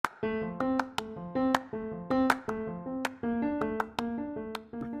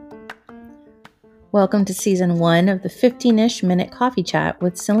Welcome to Season 1 of the 15-ish minute coffee chat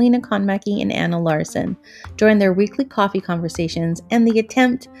with Selena Konmacki and Anna Larson during their weekly coffee conversations and the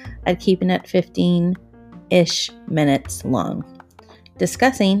attempt at keeping it 15-ish minutes long,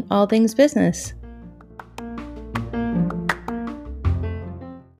 discussing all things business.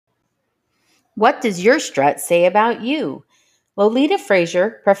 What does your strut say about you? Lolita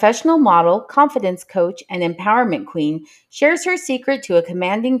Frazier, professional model, confidence coach, and empowerment queen, shares her secret to a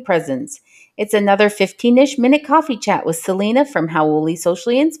commanding presence. It's another 15-ish minute coffee chat with Selena from Howley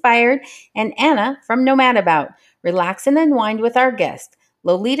Socially Inspired and Anna from Nomad About. Relax and unwind with our guest,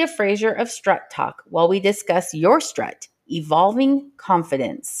 Lolita Frazier of Strut Talk, while we discuss your strut, evolving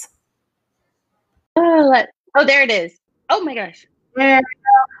confidence. Oh, there it is. Oh my gosh. There we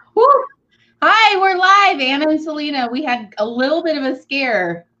go. Woo. Hi, we're live, Anna and Selena. We had a little bit of a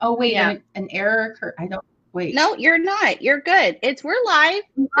scare. Oh, wait, yeah. An error occurred. Wait. No, you're not. You're good. We're live.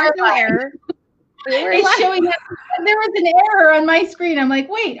 There's no error. It's showing that there was an error on my screen. I'm like,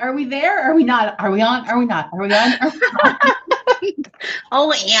 wait, are we there? Are we not? Are we on? Are we not? Are we on? Are we not?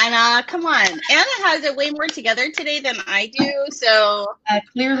 Oh, Anna, come on. Anna has it way more together today than I do. So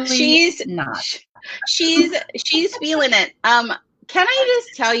clearly she's not. She's feeling it. Can I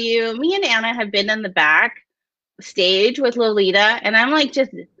just tell you, me and Anna have been in the back stage with Lolita, and I'm like,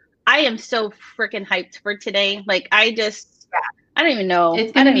 I am so freaking hyped for today. Like, I don't even know.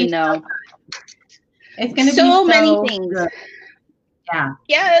 I don't even know. It's going to be so many things. Good. Yeah.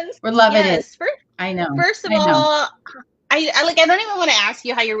 Yes. We're loving it. I know. First of all, I don't even want to ask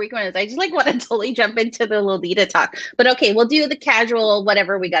you how your week went. I just want to totally jump into the Lolita talk. But okay, we'll do the casual,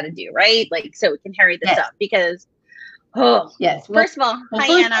 whatever we got to do, right? Like, so we can hurry this up because, yes. First of all, hi,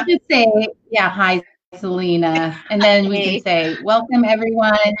 first Anna. Hi, Selena. And then we can say, welcome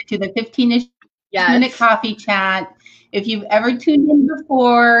everyone to the 15-ish minute coffee chat. If you've ever tuned in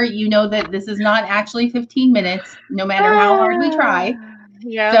before, you know that this is not actually 15 minutes, no matter how hard we try.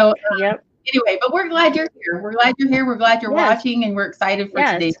 Yeah. So, anyway, but we're glad you're here. We're glad you're here. We're glad you're watching, and we're excited for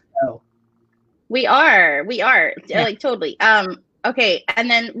today's show. We are. Like, totally. Okay. And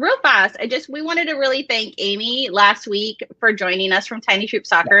then real fast, we wanted to really thank Amy last week for joining us from Tiny Troop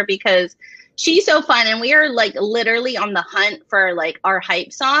Soccer because she's so fun. And we are like literally on the hunt for like our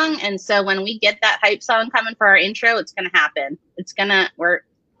hype song. And so when we get that hype song coming for our intro, it's going to happen.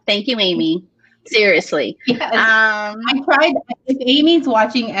 Thank you, Amy. Seriously. Yes. I tried, if Amy's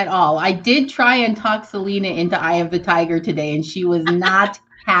watching at all, I did try and talk Selena into Eye of the Tiger today, and she was not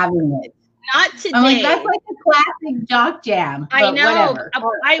having it. Not today. I'm like, that's like a classic jock jam. I know.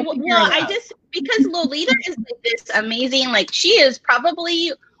 Whatever. Because Lolita is like this amazing, like she is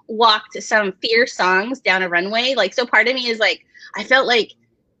probably walked some fierce songs down a runway. Like, so part of me is like, I felt like,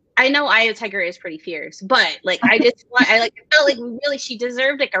 I know Eye of the Tiger is pretty fierce, but like, I felt like really, she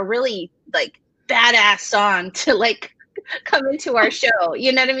deserved like a really like badass song to like come into our show.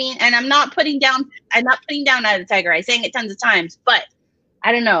 You know what I mean? And I'm not putting down Eye of the Tiger. I sang it tons of times, but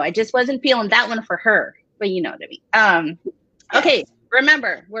I don't know. I just wasn't feeling that one for her, but you know what I mean? Okay.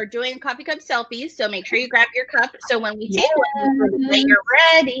 Remember, we're doing coffee cup selfies, so make sure you grab your cup. So when we take one, you're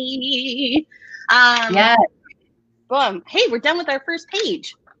ready. Boom. Hey, we're done with our first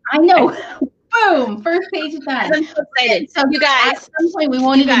page. I know. Boom. First page is done. I'm so excited. So you guys, at some point we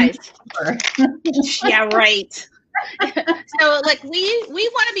won't even. Yeah, right. So like we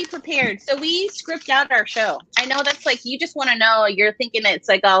want to be prepared. So we script out our show. I know that's like you just want to know. You're thinking it's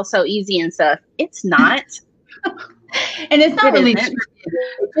like all so easy and stuff. It's not. And it's not really scripted.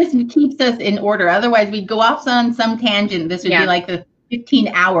 It just keeps us in order. Otherwise, we'd go off on some tangent. This would be like a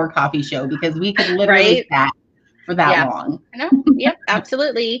 15-hour coffee show because we could literally chat for that long. I know. Yep,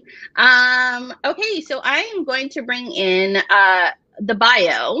 absolutely. Okay, so I am going to bring in the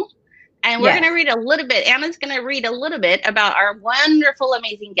bio, and we're going to read a little bit. Anna's going to read a little bit about our wonderful,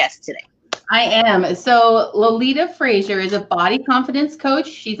 amazing guest today. I am. So Lolita Frazier is a body confidence coach.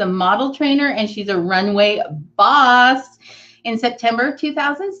 She's a model trainer and she's a runway boss. In September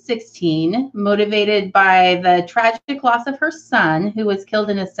 2016, motivated by the tragic loss of her son, who was killed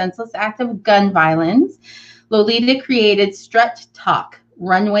in a senseless act of gun violence, Lolita created Strut Talk,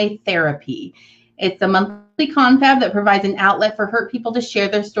 runway therapy. It's a monthly confab that provides an outlet for hurt people to share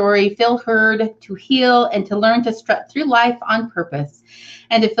their story, feel heard, to heal, and to learn to strut through life on purpose,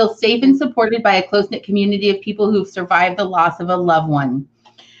 and to feel safe and supported by a close-knit community of people who've survived the loss of a loved one.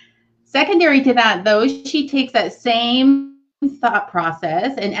 Secondary to that, though, she takes that same thought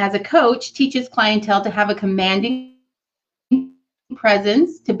process and as a coach teaches clientele to have a commanding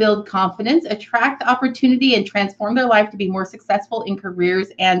presence to build confidence, attract opportunity, and transform their life to be more successful in careers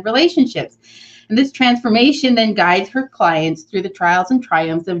and relationships. And this transformation then guides her clients through the trials and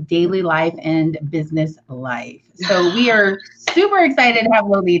triumphs of daily life and business life. So we are super excited to have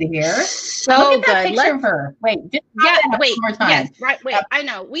Lolita here. So look at that good. picture of her. Wait, just wait, one more time. yes, right. Wait, I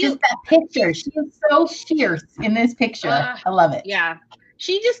know. Just that picture. She is so fierce in this picture. I love it. Yeah,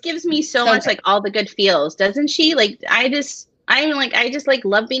 she just gives me so much like all the good feels, doesn't she? Like I just like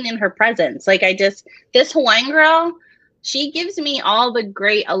love being in her presence. Like this Hawaiian girl, she gives me all the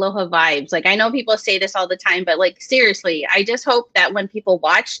great aloha vibes. Like I know people say this all the time, but like seriously, I just hope that when people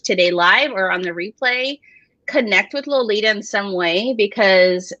watch today live or on the replay, connect with Lolita in some way,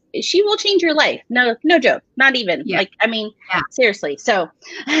 because she will change your life. No joke. Not even like, I mean, seriously. So,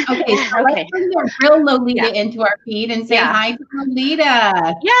 okay. So let's bring the real Lolita into our feed and say hi to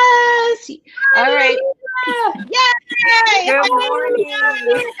Lolita. Yes. All right. Yay! Good morning.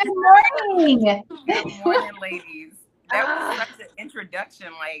 Good morning. Good morning, ladies. That was such an introduction.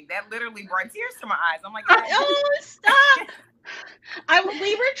 Like that literally brought tears to my eyes. I'm like, oh, stop.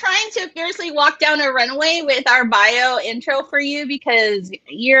 We were trying to fiercely walk down a runway with our bio intro for you because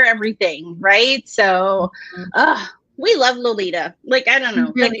you're everything, right? So, we love Lolita. Like, I don't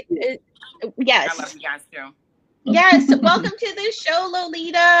know. Really? Yes. I love you guys too. Yes. Welcome to the show,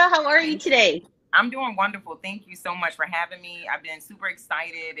 Lolita. How are you today? I'm doing wonderful. Thank you so much for having me. I've been super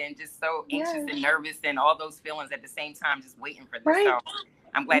excited and just so anxious and nervous and all those feelings at the same time, just waiting for this. Right. So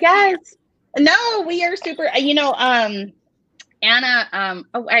I'm glad. Yes. No, we are super. You know, Anna.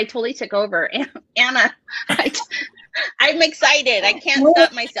 I totally took over. Anna, I'm excited. I can't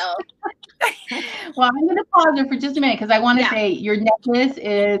stop myself. Well, I'm going to pause her for just a minute because I want to say your necklace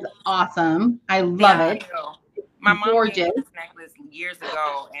is awesome. I love it. My mom gave me this necklace years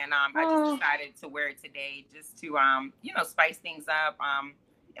ago, and I just decided to wear it today just to, spice things up and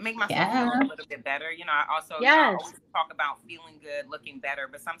make myself feel a little bit better. You know, I also I always talk about feeling good, looking better,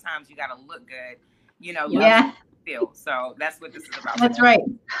 but sometimes you got to look good, feel. So that's what this is about. That's right.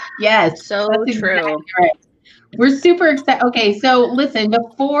 Yes. So that's true. Exactly right. We're super excited. Okay, so listen,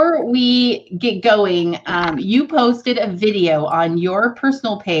 before we get going, you posted a video on your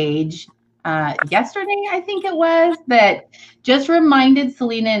personal page yesterday, I think it was, that just reminded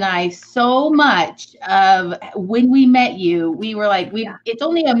Selena and I so much of when we met you. We were like, it's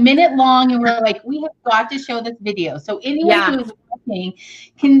only a minute long, and we're like, we have got to show this video. So anyone who is watching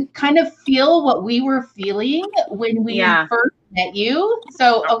can kind of feel what we were feeling when we first met you.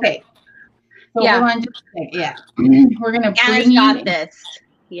 So, okay. So hold on just a second. We're gonna bring you. Got this.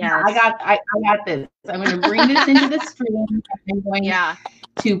 Yeah, I got this. I'm gonna bring this into the stream. I'm going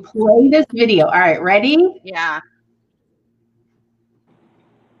to play this video. All right, ready? Yeah.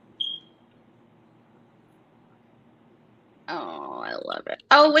 Oh, I love it.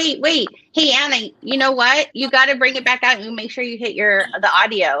 Oh, wait. Hey, Anna, you know what? You got to bring it back out and make sure you hit the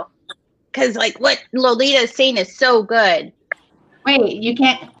audio, because like what Lolita is saying is so good. Wait, you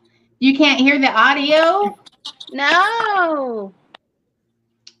can't hear the audio? No.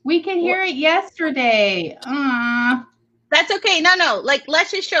 We could hear it yesterday. That's okay. No. Like,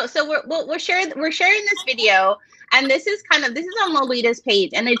 let's just show. So we're sharing this video, and this is on Lolita's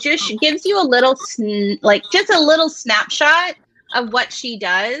page, and it just gives you a little snapshot of what she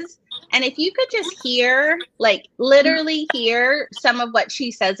does. And if you could just hear, like, literally hear some of what she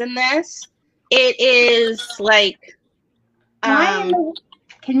says in this, it is like.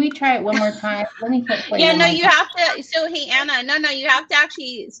 Can we try it one more time? Let me play. Yeah, no, you have to. So, hey, Anna, no, you have to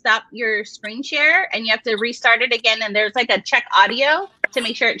actually stop your screen share, and you have to restart it again. And there's like a check audio to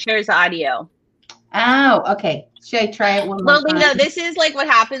make sure it shares the audio. Oh, okay. Should I try it one more time? Lolita, this is like what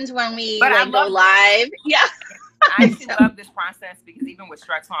happens when we go live. Yeah. I actually love this process because even with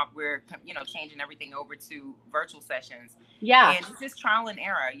Strut Talk, we're changing everything over to virtual sessions. Yeah. And it's just trial and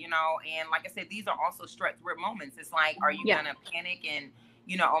error, And like I said, these are also Strut through moments. It's like, are you gonna panic and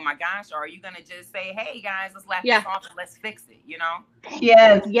oh my gosh, or are you gonna just say, hey guys, let's laugh this off and let's fix it,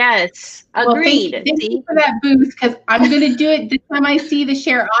 Yes. Agreed. Well, thank you for that boost, because I'm gonna do it this time I see the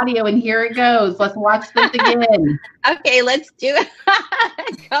share audio, and here it goes. Let's watch this again. Okay, let's do it.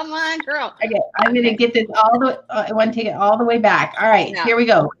 Come on, girl. Okay, I'm gonna get this all the way. I want to take it all the way back. All right, here we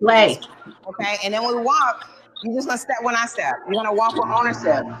go. Play. Okay, and then when we walk, you're just gonna step when I step. You're gonna walk with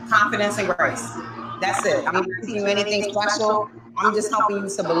ownership, confidence, and grace. That's it. I'm not teaching you anything special. I'm just helping you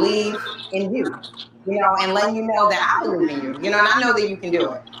to believe in you, and letting you know that I believe in you, and I know that you can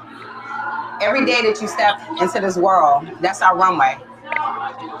do it. Every day that you step into this world, that's our runway.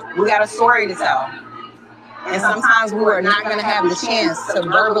 We got a story to tell. And sometimes we are not going to have the chance to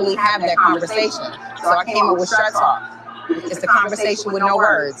verbally have that conversation. So I came up with Strut Talk. It's a conversation with no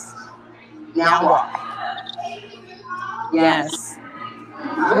words. Now walk. Yes.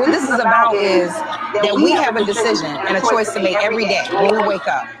 What this is about is that we have a decision and a choice to make every day when we wake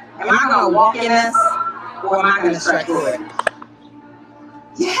up. Am I going to walk in this, or am I going to strut through it?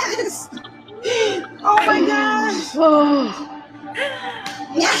 Yes. Oh my gosh.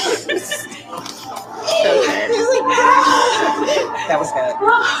 Yes. That was good.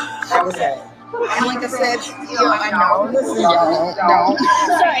 That was good. And like I said, I know. Listen, don't.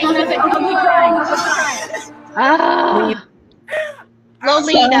 Sorry.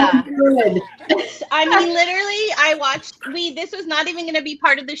 Lolita. I mean, literally, I watched. This was not even going to be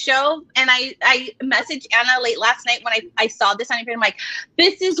part of the show, and I messaged Anna late last night when I saw this on your. I'm like,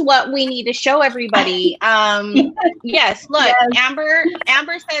 this is what we need to show everybody. Yes, look, yes.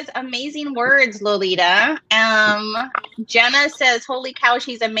 Amber says amazing words, Lolita. Jenna says, holy cow,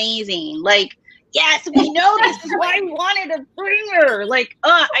 she's amazing. Like, yes, we know this is why we wanted to bring her. Like,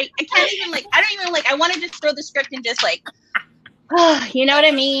 I can't even I don't even I want to just throw the script and just you know what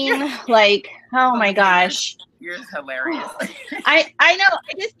I mean? Like, oh my gosh. You're hilarious. I know.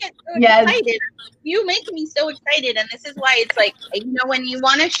 I just get so excited. You make me so excited. And this is why it's when you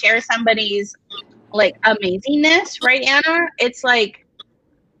want to share somebody's amazingness, right, Anna? It's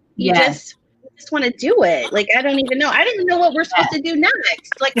you just want to do it. I don't even know. I don't even know what we're supposed to do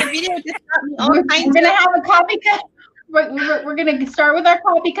next. The video just got me all kinds of. We're going to have a coffee cup. We're going to start with our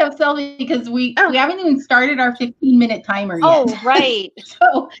coffee cup selfie because we haven't even started our 15-minute timer yet. Oh, right.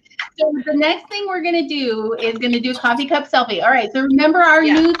 So the next thing we're going to do is going to do a coffee cup selfie. All right. So remember our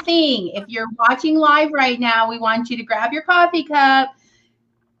new thing. If you're watching live right now, we want you to grab your coffee cup,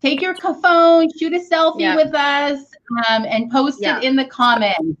 take your phone, shoot a selfie with us, and post it in the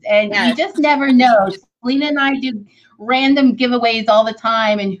comments. And you just never know. Selena and I do random giveaways all the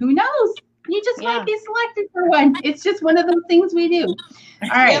time, and who knows? You just might be selected for one. It's just one of those things we do. All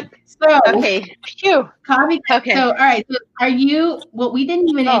right. So coffee. Okay. So all right. So are you? Well, we didn't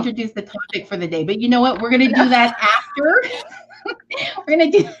even introduce the topic for the day, but you know what? We're gonna do that after. We're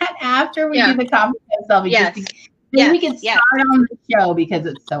gonna do that after we do the coffee selfie. Yes. Then we can start on the show because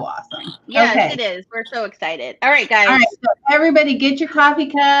it's so awesome. Yes, it is. We're so excited. All right, guys. All right. So everybody, get your coffee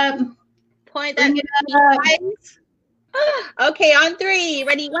cup. Point that up. Okay, on 3.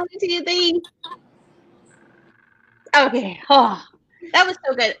 Ready? 1, 2, 3. Okay. Oh, that was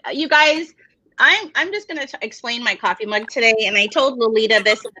so good. You guys, I'm just gonna explain my coffee mug today, and I told Lolita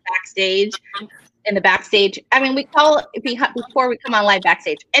this in the backstage. I mean, we call it before we come on live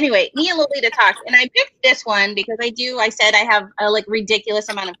backstage. Anyway, me and Lolita talked, and I picked this one because I said I have a ridiculous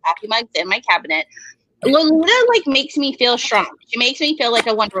amount of coffee mugs in my cabinet. Lolita makes me feel strong. She makes me feel like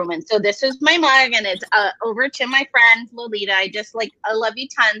a Wonder Woman. So this is my mug, and it's over to my friend Lolita. I love you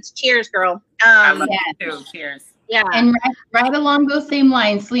tons. Cheers, girl. I love you too. Cheers. Yeah. And right along those same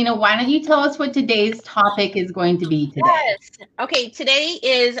lines, Selena, why don't you tell us what today's topic is going to be today? Yes. Okay. Today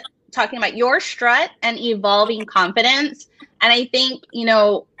is talking about your strut and evolving confidence. And I think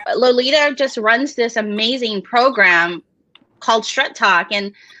Lolita just runs this amazing program called Strut Talk,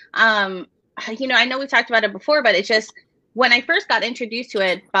 and I know we talked about it before, but it's just when I first got introduced to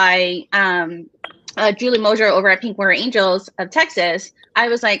it by Julie Mosier over at Pink Warrior Angels of Texas, I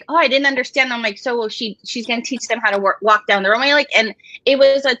was like, oh, I didn't understand. I'm like, so she's going to teach them how to walk down the runway. And it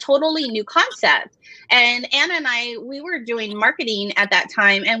was a totally new concept. And Anna and I, we were doing marketing at that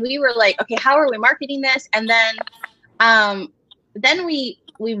time, and we were like, okay, how are we marketing this? And then we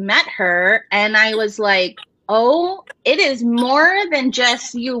met her, and I was like, oh, it is more than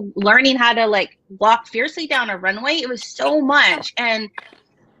just you learning how to walk fiercely down a runway. It was so much. And,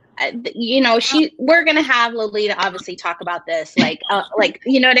 we're going to have Lolita obviously talk about this, you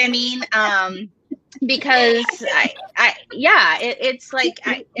know what I mean? Because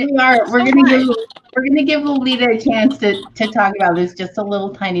we're going to give Lolita a chance to talk about this just a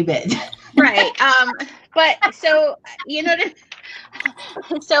little tiny bit. Right. But so,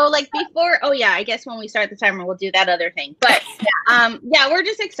 before, I guess when we start the timer, we'll do that other thing. But we're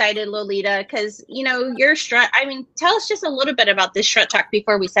just excited, Lolita, because, your strut, I mean, tell us just a little bit about this strut talk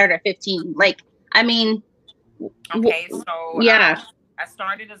before we start at 15. Okay, so I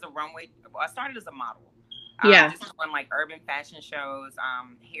started as a model. Just doing urban fashion shows,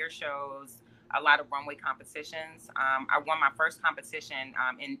 hair shows, a lot of runway competitions. I won my first competition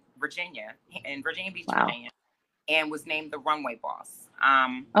in Virginia Beach, Virginia, and was named the runway boss.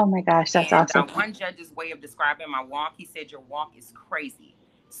 Oh my gosh, that's awesome. One judge's way of describing my walk, he said, your walk is crazy.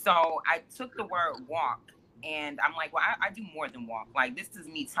 So I took the word walk, and I'm like, well, I do more than walk. This is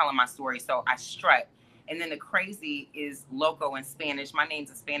me telling my story. So I strut. And then the crazy is loco in Spanish. My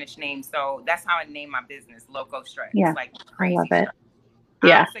name's a Spanish name, so that's how I named my business, Loco Strut. Yeah, it's like crazy I love it. Strut.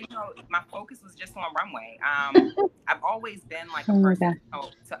 Yeah. So, my focus was just on runway. I've always been like a Oh my person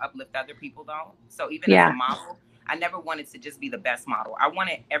God. to uplift other people, though. So even as Yeah. a model, I never wanted to just be the best model. I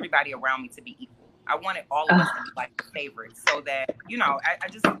wanted everybody around me to be equal. I wanted all of us to be like the favorites, so that, I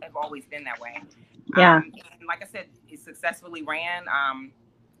just have always been that way. Yeah. And like I said, it successfully ran.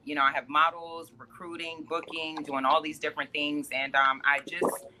 I have models, recruiting, booking, doing all these different things. And I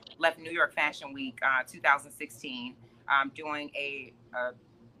just left New York Fashion Week 2016 doing a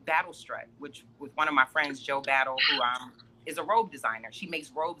battle strut, which with one of my friends, Joe Battle, who is a robe designer. She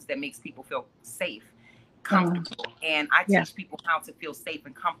makes robes that makes people feel safe, comfortable. And I teach people how to feel safe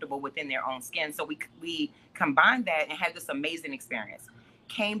and comfortable within their own skin. So we combined that and had this amazing experience.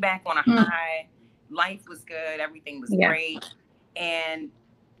 Came back on a high. Life was good. Everything was great. And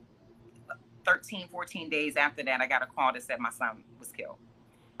 13, 14 days after that, I got a call that said my son was killed.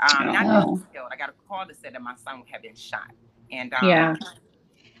 Not that he was killed. I got a call that said that my son had been shot. And,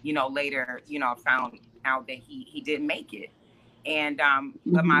 later, I found out that he didn't make it. And,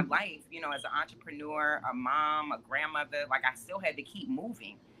 but my life, as an entrepreneur, a mom, a grandmother, like I still had to keep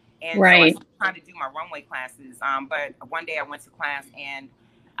moving. And so I tried to do my runway classes. But one day I went to class and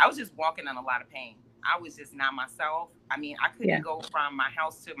I was just walking in a lot of pain. I was just not myself. I mean, I couldn't go from my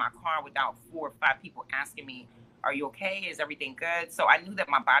house to my car without 4 or 5 people asking me, are you okay? Is everything good? So I knew that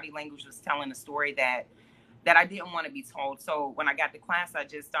my body language was telling a story that I didn't want to be told. So when I got to class, I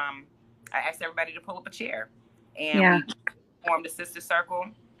just, I asked everybody to pull up a chair and we formed a sister circle.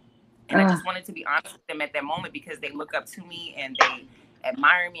 And I just wanted to be honest with them at that moment because they look up to me and they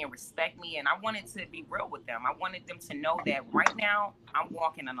admire me and respect me. And I wanted to be real with them. I wanted them to know that right now I'm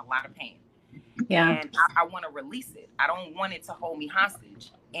walking in a lot of pain. And I want to release it. I don't want it to hold me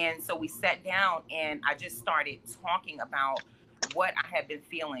hostage. And so we sat down and I just started talking about what I had been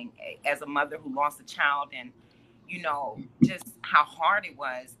feeling as a mother who lost a child and, just how hard it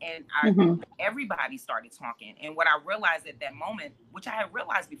was. And everybody started talking. And what I realized at that moment, which I had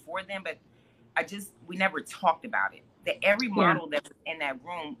realized before then, but we never talked about it, that every model that was in that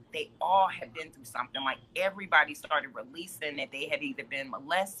room, they all had been through something. Like everybody started releasing that they had either been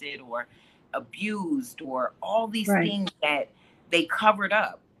molested or abused or all these things that they covered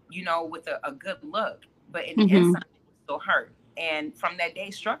up, with a good look, but in the inside it was still hurt. And from that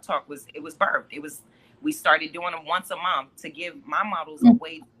day, Strut Talk was birthed. We started doing them once a month to give my models a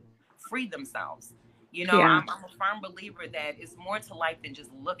way to free themselves. I'm a firm believer that it's more to life than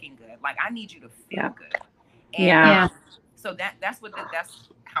just looking good. Like I need you to feel good. And so that's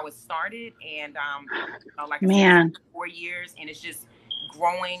how it started. And like I said, 4 years, and it's just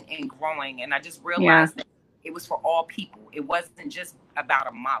growing and growing. And I just realized that it was for all people. It wasn't just about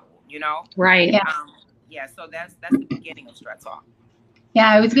a model, Right. So that's the beginning of Strut Talk. Yeah,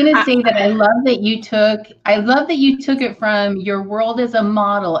 I was going to say that I love that you took it from your world as a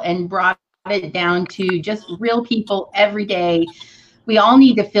model and brought it down to just real people every day. We all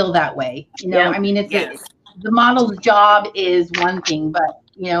need to feel that way. I mean, the model's job is one thing, but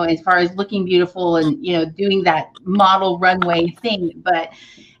as far as looking beautiful and, doing that model runway thing, but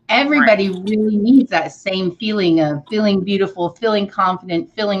everybody really needs that same feeling of feeling beautiful, feeling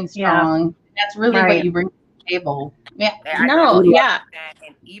confident, feeling strong. That's really what you bring to the table. Yeah.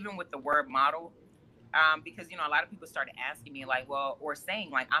 And even with the word model, because, a lot of people started asking me like, well, or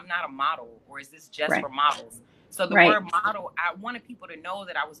saying like, I'm not a model, or is this just for models? So the word model, I wanted people to know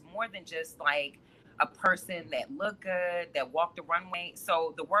that I was more than just like a person that looked good, that walked the runway.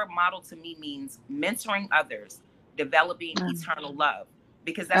 So the word model to me means mentoring others, developing eternal love,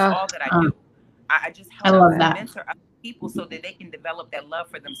 because that's all that I do. I just help mentor other people so that they can develop that love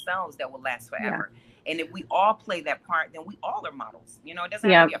for themselves that will last forever. And if we all play that part, then we all are models. It doesn't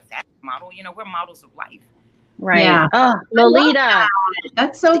have to be a fashion model. We're models of life. Right. Yeah. Oh, Lolita.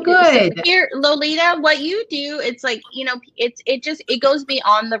 That's so good. Here, Lolita, what you do, it's like, it goes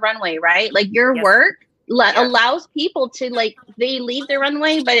beyond the runway, right? Like your work allows people to like, they leave the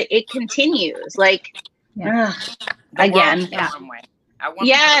runway, but it continues. Like, again.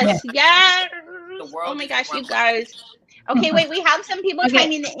 Yes. Oh my gosh, you guys. Okay, wait, we have some people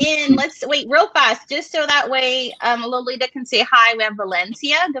chiming in. Let's wait real fast, just so that way Lolita can say hi. We have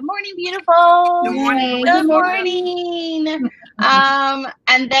Valencia. Good morning, beautiful. Good morning. Good morning.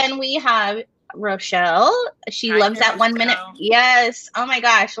 And then we have Rochelle. She loves that 1 minute. Yes. Oh my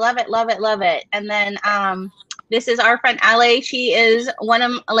gosh, love it, love it, love it. And then this is our friend Ale. She is one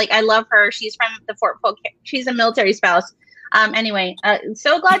of I love her. She's from the Fort Polk. She's a military spouse. Anyway,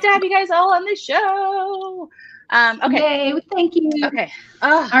 so glad to have you guys all on the show. Okay. Yay, thank you. Okay.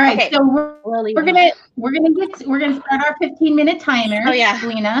 All right. Okay. So we're gonna start our 15-minute timer. Oh yeah.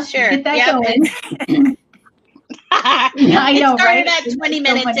 Lena, Sure. get that going. I know, started right? at 20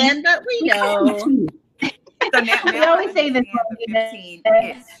 minutes in, but we know. So now We always say this.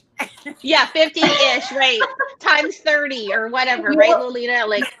 15-ish. Yeah, 15-ish, right? Times 30 or whatever, right, Lolita?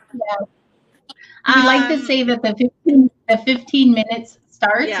 Like, we like to say that the 15 minutes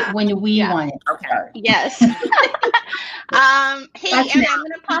starts when we want it to start. Yes. Hey, Anna, I'm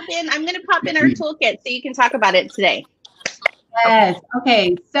gonna pop in our toolkit so you can talk about it today. Yes.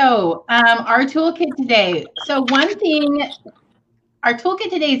 Okay. So our toolkit today. So one thing, our toolkit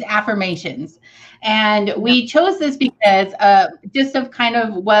today is affirmations. And we chose this because just of kind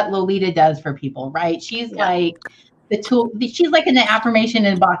of what Lolita does for people, right? She's like the tool. She's like an affirmation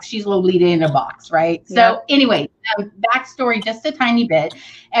in a box. She's Lolita in a box, right? So anyway, backstory, just a tiny bit.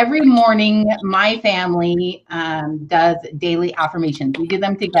 Every morning, my family does daily affirmations. We do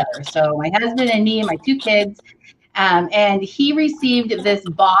them together. So my husband and me and my 2 kids. And he received this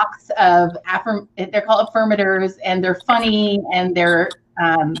box of they're called affirmators, and they're funny, and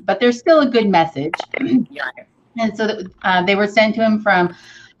but they're still a good message. And so they were sent to him from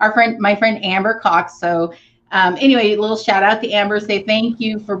my friend Amber Cox. So anyway, a little shout out to Amber. Say thank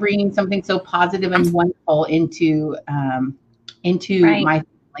you for bringing something so positive and wonderful into my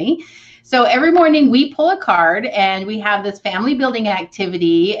family. So every morning we pull a card and we have this family building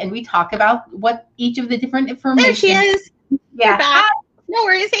activity, and we talk about what each of the different affirmations. There she is. Yeah. No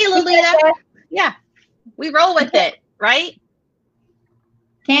worries. Hey, Lolita. Yeah. We roll with it, right?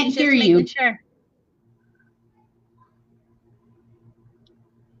 Can't hear you. Sure.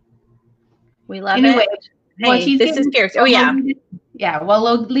 We love it. Well, hey, this is fierce. Oh, yeah. Yeah. Well,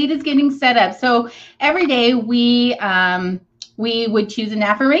 Lolita's getting set up. So every day we would choose an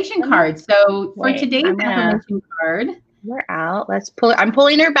affirmation card. So for today's affirmation card, we're out. Let's pull. I'm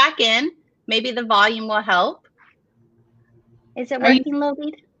pulling her back in. Maybe the volume will help. Is it working,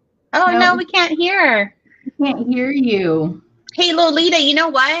 Lolita? Oh no, we can't hear her. We can't hear you. Hey, Lolita, you know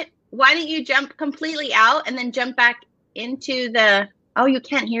what? Why don't you jump completely out and then jump back into the? Oh, you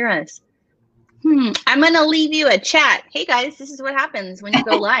can't hear us. I'm gonna leave you a chat. Hey guys, this is what happens when you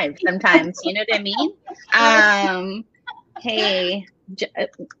go live. Sometimes, you know what I mean. Hey,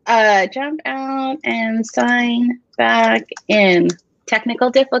 jump out and sign back in. Technical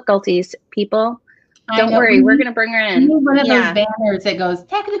difficulties, people. Don't worry, we're going to bring her in. We need one of those banners that goes,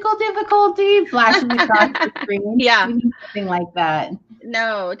 technical difficulty, flashing across the screen. Yeah. We need something like that.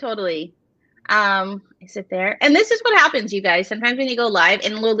 No, totally. Is it there? And this is what happens, you guys. Sometimes when you go live,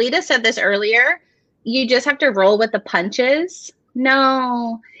 and Lolita said this earlier, you just have to roll with the punches.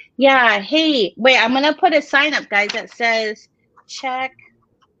 No. Yeah. Hey, wait, I'm going to put a sign up, guys, that says check.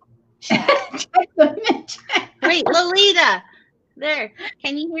 Wait, Lolita. There.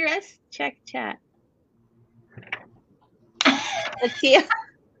 Can you hear us? Check chat. Let's see.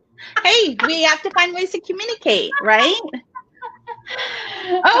 Hey, we have to find ways to communicate, right?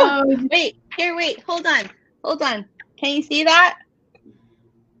 Oh, wait. Here, wait. Hold on. Can you see that?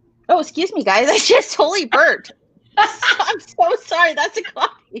 Oh, excuse me, guys. I just totally burped. I'm so sorry. That's a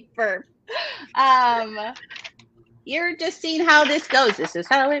coffee burp. You're just seeing how this goes. This is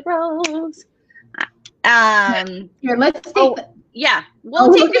how it rolls. Here, let's take yeah,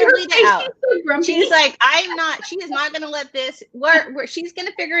 we'll take Lolita out. She's like, she is not going to let this work. She's going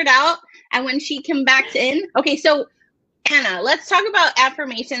to figure it out. And when she comes back in, okay, so Anna, let's talk about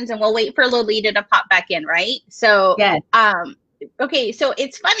affirmations, and we'll wait for Lolita to pop back in, right? So, okay, so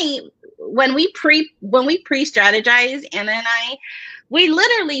it's funny when we pre-strategize, Anna and I, we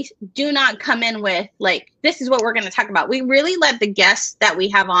literally do not come in with like, this is what we're going to talk about. We really let the guests that we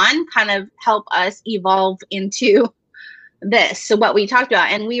have on kind of help us evolve into this. So what we talked about,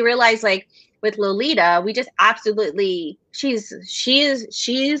 and we realized like with Lolita, we just absolutely, she's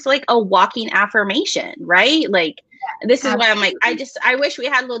like a walking affirmation, right? Like this is why I'm like, I wish we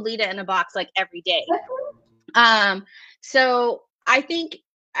had Lolita in a box like every day. So I think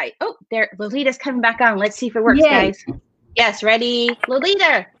there, Lolita's coming back on. Let's see if it works, guys. Yes, ready?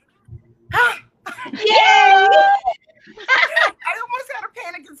 Lolita. Yay! I almost had a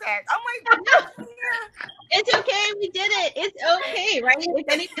panic attack. I'm like, it's okay. We did it. It's okay, right? If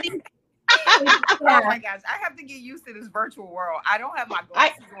anything. Oh my gosh, I have to get used to this virtual world. I don't have my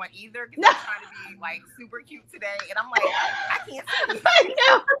glasses on either because I'm trying to be like super cute today, and I'm like, I can't see. I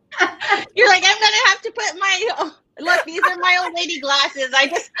know. You're like, I'm gonna have to put my look. These are my old lady glasses. I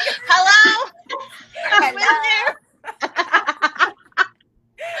just hello. I'm in there.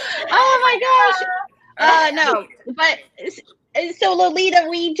 Oh my gosh. No, but so Lolita,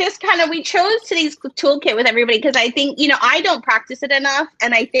 we chose today's toolkit with everybody because I think, I don't practice it enough.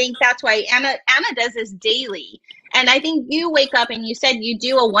 And I think that's why Anna does this daily. And I think you wake up and you said you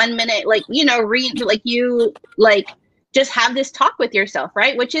do a 1 minute, read, just have this talk with yourself,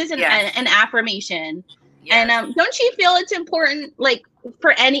 right? Which is an affirmation. Yes. And don't you feel it's important,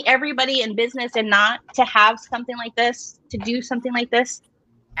 for everybody in business and not to have something like this, to do something like this?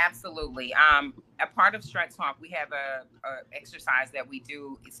 Absolutely. A part of Strut Talk, we have a exercise that we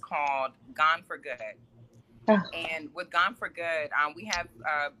do. It's called Gone for Good. And with Gone for Good, we have,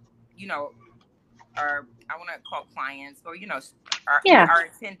 our, I want to call clients or, our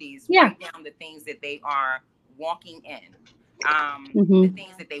attendees write down the things that they are walking in, the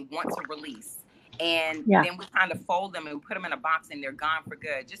things that they want to release. And then we kind of fold them and we put them in a box and they're gone for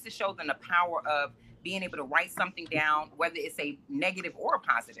good, just to show them the power of being able to write something down, whether it's a negative or a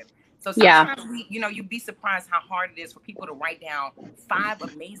positive. So sometimes you'd be surprised how hard it is for people to write down 5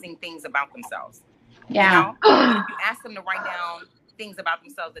 amazing things about themselves. Yeah. If you ask them to write down things about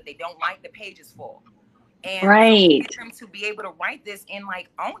themselves that they don't like, the page is full. And so get them to be able to write this and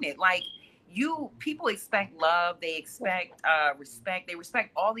own it. People expect love, they expect respect, they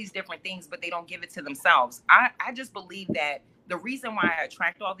respect all these different things, but they don't give it to themselves. I just believe that the reason why I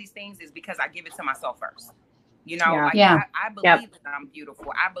attract all these things is because I give it to myself first. I believe that I'm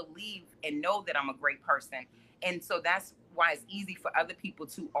beautiful. I believe and know that I'm a great person. And so that's why it's easy for other people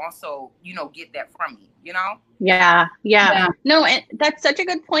to also, get that from me, Yeah. No, and that's such a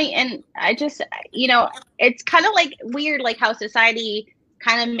good point. And I just, it's kind of weird, how society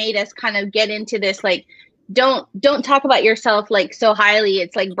kind of made us kind of get into this, don't talk about yourself so highly.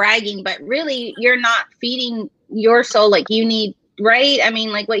 It's bragging, but really you're not feeding your soul you need, right? I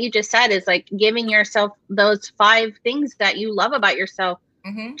mean, what you just said is giving yourself those 5 things that you love about yourself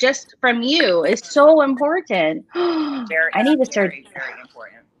just from you is so important. I need to start. Very, very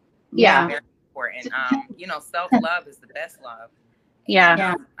important. Yeah. Very important. Self-love is the best love.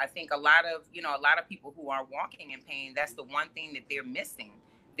 Yeah. I think a lot of people who are walking in pain, that's the one thing that they're missing.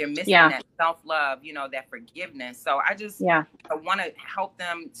 They're missing that self-love, that forgiveness. So I just I want to help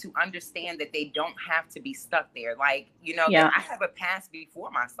them to understand that they don't have to be stuck there. I have a past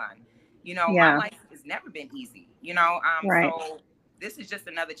before my son. My life has never been easy. Right. So this is just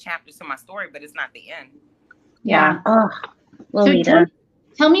another chapter to my story, but it's not the end. Yeah. Oh, Lolita.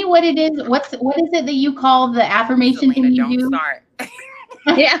 So tell me what it is. What is it that you call the affirmation thing you do? Start.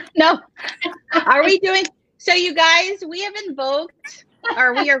 Yeah. No. Are we doing? So you guys, we have invoked,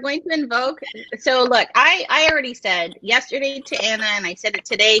 or we are going to invoke. So look, I already said yesterday to Anna, and I said it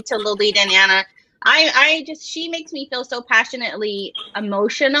today to Lolita and Anna. She makes me feel so passionately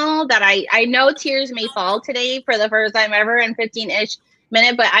emotional that I know tears may fall today for the first time ever in 15-ish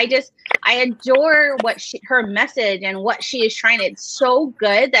minute, but I adore her message and what she is trying to. It's so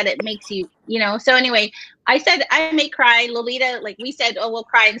good that it makes you, so anyway, I said I may cry. Lolita, we said, oh, we'll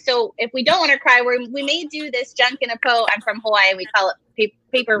cry. And so if we don't want to cry, we may do this junk in a po. I'm from Hawaii. We call it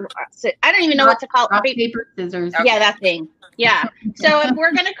paper. I don't even know what to call it. Paper, scissors. Yeah, that thing. Yeah. So if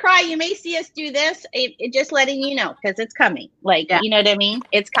we're going to cry, you may see us do this. It just letting you know, because it's coming. You know what I mean?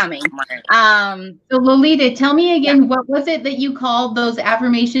 It's coming. So Lolita, tell me again, what was it that you called those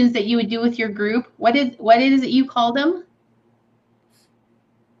affirmations that you would do with your group? What is it you called them?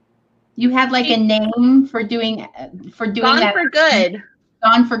 You had a name for doing Gone that. For good.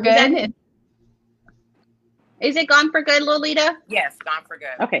 Gone for good. Is it Gone for Good, Lolita? Yes, Gone for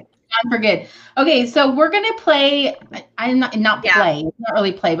Good. Okay. Gone for Good. Okay, so we're gonna play. I'm not play. It's not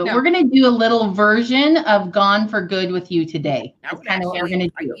really play, but we're gonna do a little version of Gone for Good with you today. That's kind of what we're gonna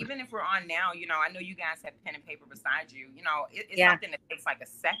do. Even if we're on now, I know you guys have pen and paper beside you. It's something that takes a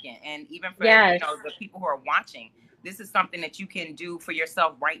second, and even for the people who are watching, this is something that you can do for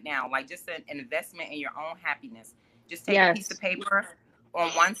yourself right now, just an investment in your own happiness. Just take a piece of paper. On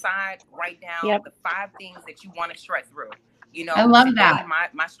one side, write down the 5 things that you want to strut through. I love that.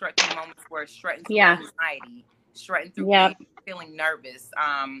 My strut through moments were strutting through anxiety, strutting through feeling nervous,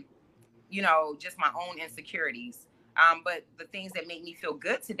 just my own insecurities. But the things that make me feel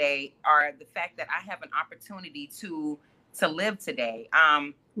good today are the fact that I have an opportunity to live today,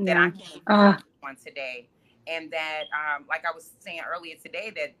 that I can one today. And that, like I was saying earlier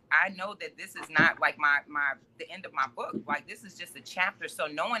today, that I know that this is not the end of my book. This is just a chapter. So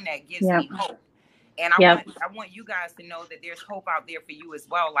knowing that gives me hope. And I want you guys to know that there's hope out there for you as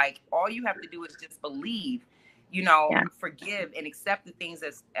well. All you have to do is just believe, forgive and accept the things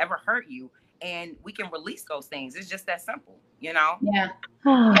that's ever hurt you. And we can release those things. It's just that simple, Yeah.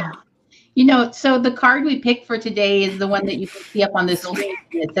 So the card we picked for today is the one that you can see up on the screen.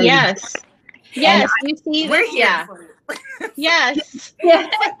 Yes. Yes, you see we're this. Here Yes. Yeah.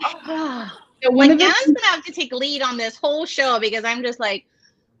 So like Anna's gonna have to take lead on this whole show because I'm just like,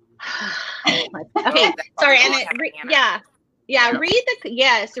 okay, sorry, Anna. Read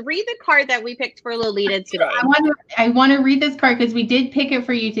the card that we picked for Lolita today. I want to read this card because we did pick it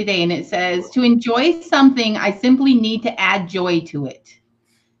for you today, and it says, to enjoy something, I simply need to add joy to it.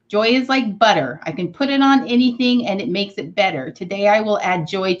 Joy is like butter. I can put it on anything and it makes it better. Today I will add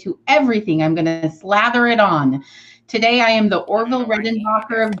joy to everything. I'm going to slather it on. Today I am the Orville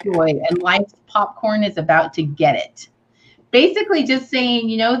Redenbacher of joy, and life's popcorn is about to get it. Basically just saying,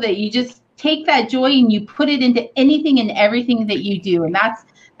 you know, that you just take that joy and you put it into anything and everything that you do. And that's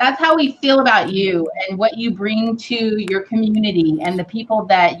how we feel about you and what you bring to your community and the people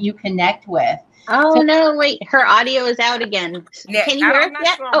that you connect with. Oh, so, no, wait, her audio is out again. Yeah, can you hear it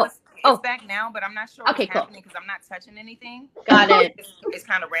yet? Sure it's back now, but I'm not sure what's happening because I'm not touching anything. Got it. It's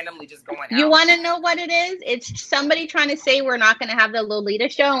kind of randomly just going out. You want to know what it is? It's somebody trying to say we're not going to have the Lolita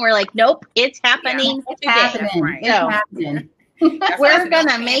show, and we're like, nope, it's happening today. Happening. Right. It's happening. We're going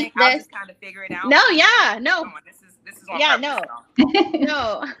to make this. I'll just kind of figure it out. No, yeah, no. This is on purpose,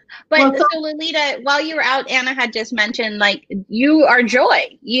 no. But so Lolita, while you were out, Anna had just mentioned, like, you are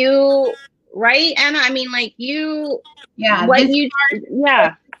joy. You... Right, Anna? I mean, like the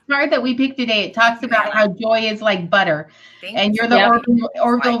card that we picked today, it talks about how joy is like butter. And you're the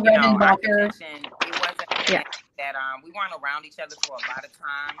Orville Redenbacher. It wasn't that we weren't around each other for a lot of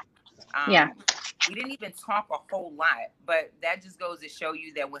time. We didn't even talk a whole lot, but that just goes to show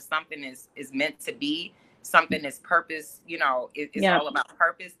you that when something is meant to be, something is purpose, you know, it's all about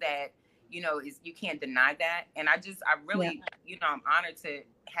purpose, that, you know, you can't deny that. And I really, you know, I'm honored to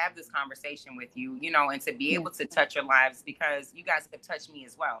have this conversation with you, you know, and to be able to touch your lives because you guys have touched me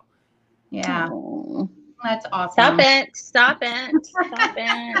as well. Yeah. Aww. That's awesome. Stop it.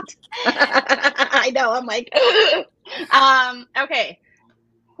 I know. I'm like, okay.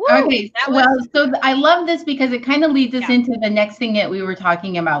 Woo, okay. So I love this because it kind of leads us into the next thing that we were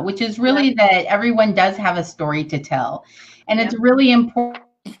talking about, which is really that everyone does have a story to tell. And it's really important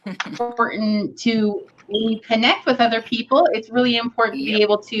to connect with other people. It's really important to be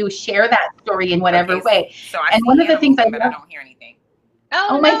able to share that story in whatever way. So one of the things I don't hear anything.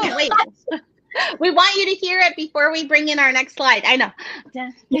 Oh my God. Wait. We want you to hear it before we bring in our next slide. I know.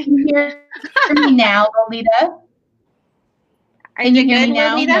 Can you hear me now, Lolita? Are you good,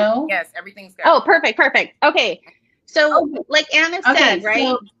 Lolita? No? Yes, everything's good. Oh, perfect. Okay. So, like Anna said, right?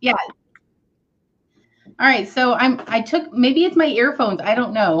 So, yeah. All right, so I took, maybe it's my earphones. I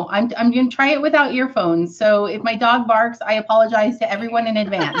don't know. I'm going to try it without earphones. So if my dog barks, I apologize to everyone in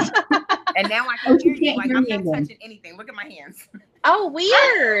advance. And now I can hear you. Like, I'm not touching anything. Look at my hands. Oh,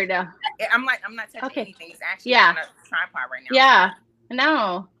 weird. I'm not touching anything. It's actually on a tripod right now. Yeah.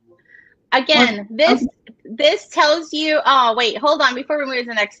 No. Again, this tells you, oh, wait, hold on. Before we move to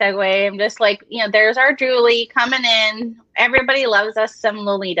the next segue, I'm just like, you know, there's our Julie coming in. Everybody loves us some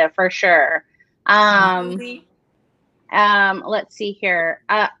Lolita for sure. Let's see here.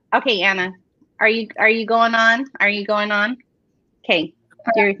 Okay, Anna, are you going on? Okay,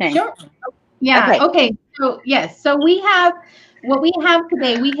 do your thing. Sure. Yeah. Okay. So yes. So what we have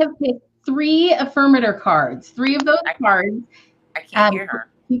today. We have picked 3 affirmator cards. 3 of those cards. I can't hear her.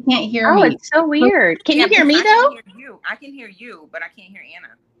 You can't hear me. Oh, it's so weird. Can you hear me though? I can hear you, but I can't hear Anna.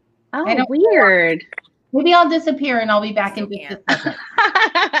 Oh, weird. Maybe I'll disappear and I'll be back in just a second.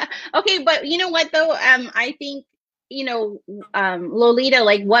 Okay, but you know what though? I think, you know, Lolita,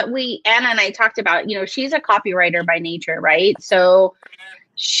 like what Anna and I talked about, you know, she's a copywriter by nature, right? So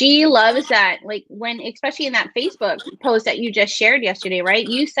she loves that, like especially in that Facebook post that you just shared yesterday, right?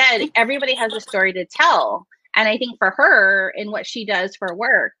 You said everybody has a story to tell. And I think for her and what she does for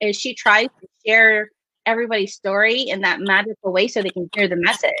work is she tries to share everybody's story in that magical way so they can hear the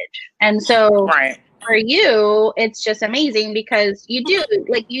message. And so for you, it's just amazing because you do,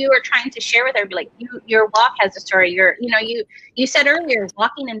 like you are trying to share with everybody, like your walk has a story. You said earlier,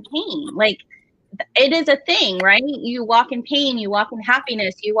 walking in pain, like it is a thing, right? You walk in pain, you walk in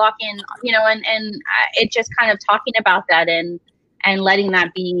happiness, you walk in, you know, and it just kind of talking about that and letting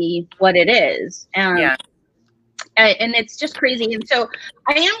that be what it is. And it's just crazy. And so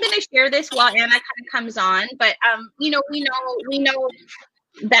I am going to share this while Anna kind of comes on, but you know, we know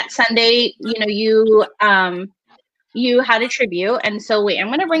that Sunday, you know, you had a tribute. And so wait, I'm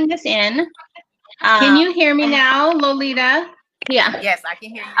going to bring this in. Can you hear me now, Lolita? Yeah. Yes, I can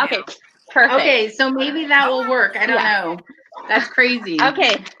hear you. Okay. Perfect. Okay. So maybe that will work. I don't know. That's crazy.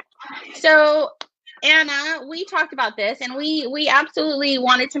 Okay. So Anna, we talked about this and we absolutely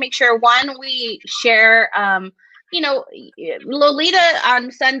wanted to make sure, one, we share Lolita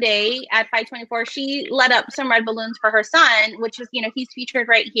on Sunday at 5:24, she let up some red balloons for her son, which is, he's featured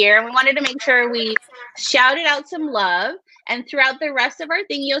right here. And we wanted to make sure we shouted out some love. And throughout the rest of our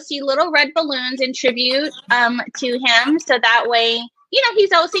thing, you'll see little red balloons in tribute to him. So that way,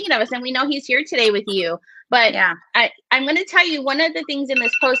 he's always thinking of us, and we know he's here today with you. But yeah, I'm going to tell you one of the things in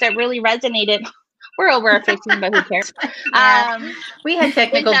this post that really resonated. We're over our 15, but who cares? We had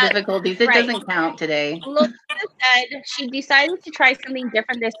technical difficulties. It doesn't count today. Lolita said she decided to try something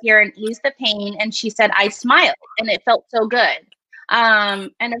different this year and ease the pain. And she said, I smiled and it felt so good.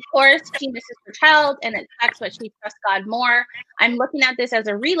 And of course, she misses her child and it sucks, but she trusts God more. I'm looking at this as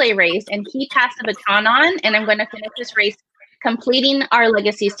a relay race, and he passed the baton on, and I'm going to finish this race completing our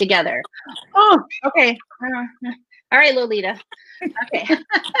legacies together. Oh, okay. All right, Lolita. Okay.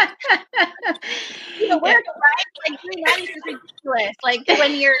 We're right. Like, that is ridiculous. Like,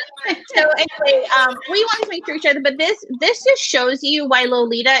 when you're so anyway, we want to make sure each other, but this just shows you why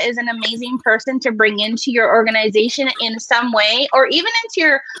Lolita is an amazing person to bring into your organization in some way, or even into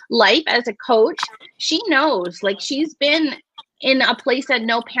your life as a coach. She knows, like, she's been in a place that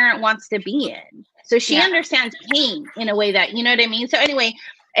no parent wants to be in. So she understands pain in a way that, you know what I mean? So anyway,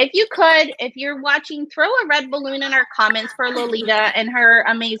 if you're watching, throw a red balloon in our comments for Lolita and her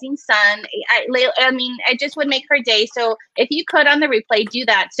amazing son. I just would make her day. So if you could on the replay, do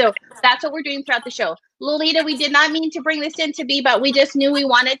that. So that's what we're doing throughout the show. Lolita, we did not mean to bring this in to be, but we just knew we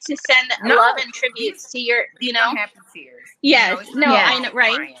wanted to send love and tributes to your, happy tears. Yes. I know,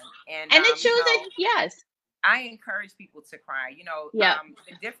 right. Crying. And it shows that, yes. I encourage people to cry.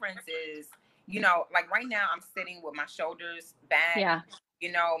 The difference is, like right now I'm sitting with my shoulders back. Yeah.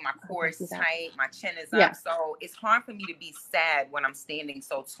 My core is tight, my chin is up. So it's hard for me to be sad when I'm standing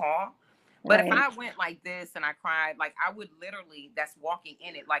so tall. But if I went like this and I cried, like I would literally, that's walking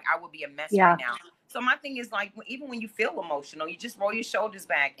in it. Like I would be a mess right now. So my thing is, like, even when you feel emotional, you just roll your shoulders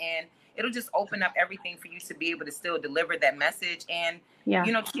back and it'll just open up everything for you to be able to still deliver that message. And,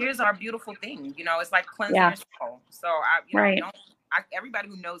 tears are a beautiful thing. It's like cleansing your soul. So everybody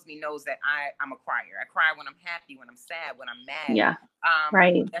who knows me knows that I'm a crier. I cry when I'm happy, when I'm sad, when I'm mad. Yeah.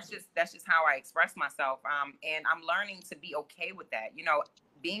 That's just how I express myself. And I'm learning to be okay with that.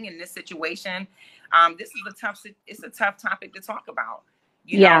 Being in this situation, this is it's a tough topic to talk about.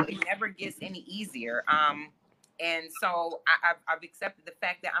 It never gets any easier. And so I've accepted the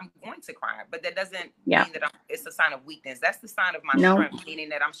fact that I'm going to cry, but that doesn't mean that it's a sign of weakness. That's the sign of my strength, meaning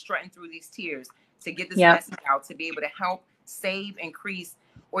that I'm strutting through these tears to get this message out, to be able to help, save, increase,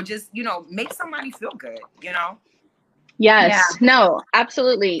 or just, make somebody feel good, Yes, no,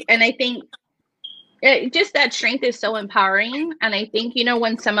 absolutely. And I think just that strength is so empowering. And I think,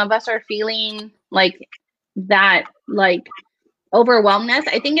 when some of us are feeling like that, like overwhelmness,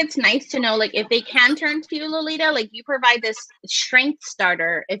 I think it's nice to know, like, if they can turn to you, Lolita, like you provide this strength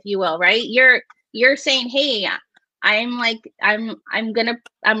starter, if you will, right? You're saying, hey, I'm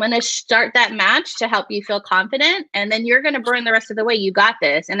gonna start that match to help you feel confident, and then you're gonna burn the rest of the way. You got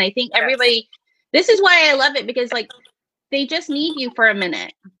this. And I think everybody, this is why I love it, because like they just need you for a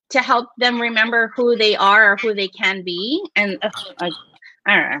minute to help them remember who they are or who they can be. And I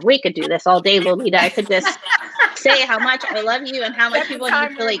don't know, we could do this all day, Lolita. I could just say how much I love you and how much people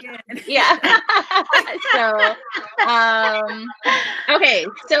need to like, So, okay.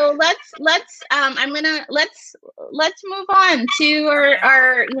 So let's move on to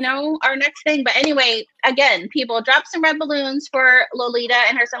our next thing. But anyway, again, people, drop some red balloons for Lolita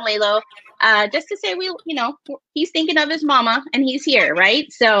and her son Lalo, just to say he's thinking of his mama and he's here,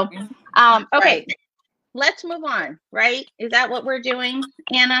 right? So, okay. Let's move on, right? Is that what we're doing,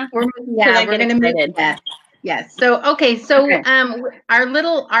 Anna? We're going to move that. Yes. So,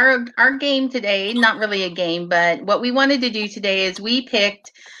 our game today, not really a game, but what we wanted to do today is we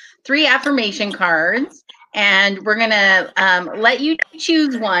picked 3 affirmation cards, and we're going to let you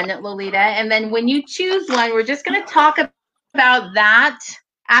choose one, Lolita. And then when you choose one, we're just going to talk about that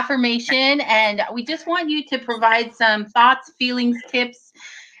affirmation. And we just want you to provide some thoughts, feelings, tips,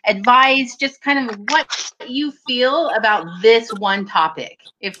 advice, just kind of what you feel about this one topic.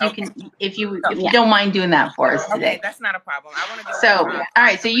 If you don't mind doing that for us today. Okay, that's not a problem. I want to go. So, all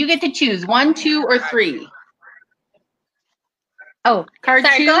right. So you get to choose 1, 2, or 3. Oh, card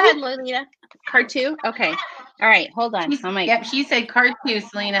 2. Go ahead, Lolita. Card 2. Okay. All right. Hold on. Yep. She said card 2,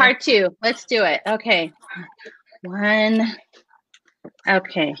 Selena. Card 2. Let's do it. Okay. 1.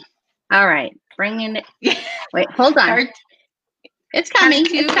 Okay. All right. Bringing it. Wait. Hold on. It's coming.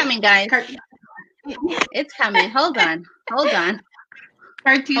 It's coming, guys. It's coming. Hold on.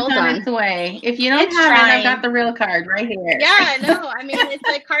 Card 2's on its way. If you don't have it, I've got the real card right here. Yeah, no. I mean, it's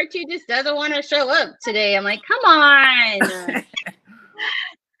like card card 2 just doesn't want to show up today. I'm like, come on.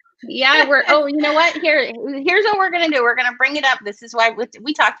 Yeah, you know what? Here's what we're going to do. We're going to bring it up. This is why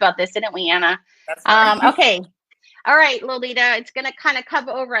we talked about this, didn't we, Anna? That's right. Okay. All right, Lolita, it's going to kind of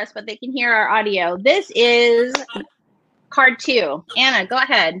cover over us, but they can hear our audio. This is card 2. Anna, go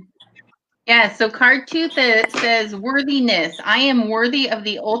ahead. Yeah, so card 2 says worthiness. I am worthy of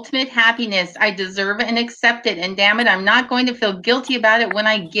the ultimate happiness. I deserve it and accept it. And damn it, I'm not going to feel guilty about it when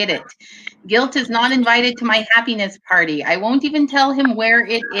I get it. Guilt is not invited to my happiness party. I won't even tell him where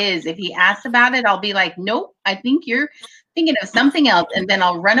it is. If he asks about it, I'll be like, nope, I think you're thinking of something else. And then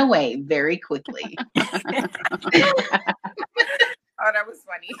I'll run away very quickly. Oh, that was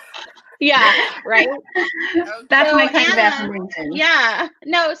funny. Yeah, right. That's my kind of affirmation. Yeah.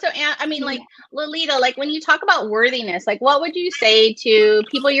 No, so I mean, like, Lolita, like when you talk about worthiness, like what would you say to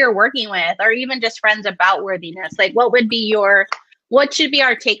people you're working with or even just friends about worthiness? Like what should be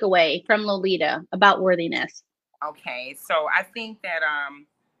our takeaway from Lolita about worthiness? Okay. So I think that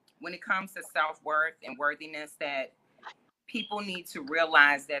when it comes to self-worth and worthiness, that people need to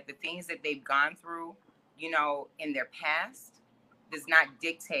realize that the things that they've gone through, in their past does not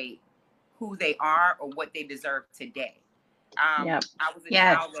dictate who they are or what they deserve today. I was a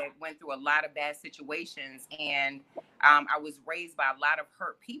child that went through a lot of bad situations, and I was raised by a lot of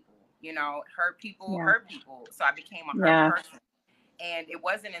hurt people. Hurt people hurt people. So I became a hurt person. And it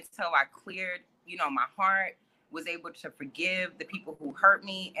wasn't until I cleared, my heart, was able to forgive the people who hurt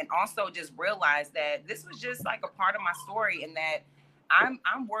me, and also just realize that this was just like a part of my story, and that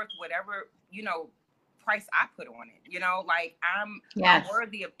I'm worth whatever, price I put on it. Like I'm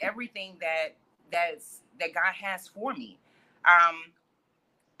worthy of everything that God has for me.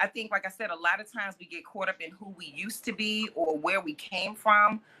 I think, like I said, a lot of times we get caught up in who we used to be or where we came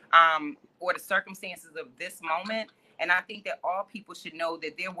from, or the circumstances of this moment. And I think that all people should know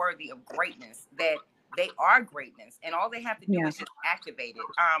that they're worthy of greatness, that they are greatness, and all they have to do is just activate it.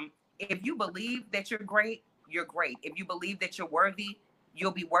 If you believe that you're great, you're great. If you believe that you're worthy, you'll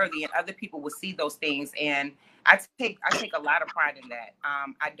be worthy, and other people will see those things. And I take a lot of pride in that.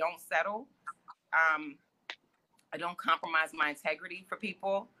 I don't settle. I don't compromise my integrity for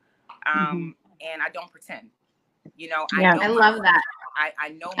people. And I don't pretend. I love that. I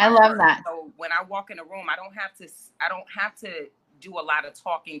know. I love that. So when I walk in a room, I don't have to do a lot of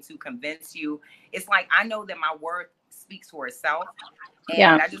talking to convince you. It's like I know that my word speaks for itself,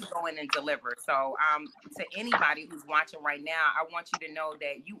 and I just go in and deliver. So to anybody who's watching right now, I want you to know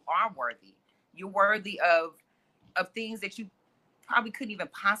that you are worthy. You're worthy of things that you probably couldn't even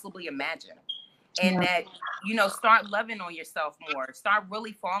possibly imagine. And that, start loving on yourself more, start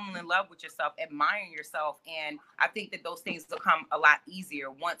really falling in love with yourself, admiring yourself. And I think that those things will come a lot easier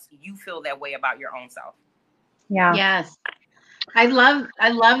once you feel that way about your own self. Yeah. Yes. I love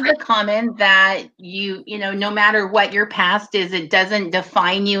the comment that no matter what your past is, it doesn't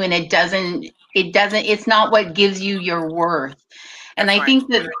define you, and it's not what gives you your worth. And I think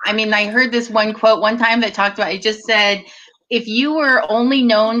that, I heard this one quote one time that talked about, it just said, if you were only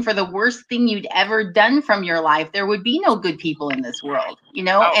known for the worst thing you'd ever done from your life, there would be no good people in this world, and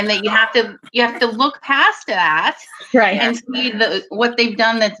that you have to look past that, right, and see what they've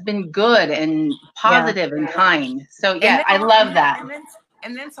done that's been good and positive and kind. So I love that.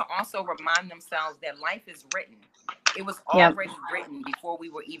 And then to also remind themselves that life is written. It was already written before we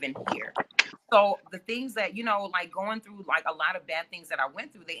were even here. So the things that, like going through like a lot of bad things that I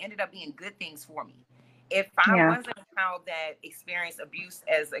went through, they ended up being good things for me. If I wasn't a child that experienced abuse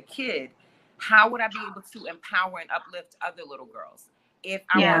as a kid, how would I be able to empower and uplift other little girls? If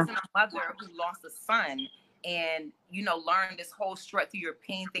I wasn't a mother who lost a son and, learned this whole strut through your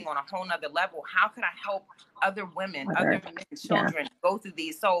pain thing on a whole nother level, how could I help other women, other men, children go through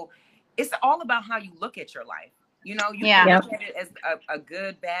these? So it's all about how you look at your life. You can look at it as a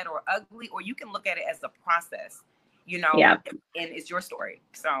good, bad, or ugly, or you can look at it as a process. And it's your story.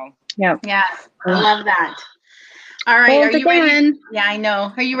 So I love that. All right, are you ready? Yeah, I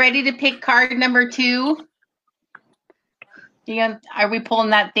know. Are you ready to pick card number 2? Are we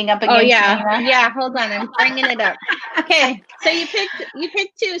pulling that thing up again? Oh yeah. Hold on, I'm bringing it up. Okay, so you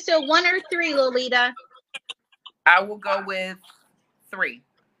picked 2. So 1 or 3, Lolita? I will go with 3.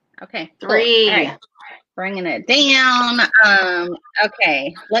 Okay, 3. Cool. Right. Bringing it down.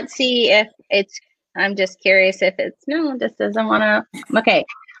 Okay, let's see if it's. I'm just curious if it's this doesn't want to. Okay.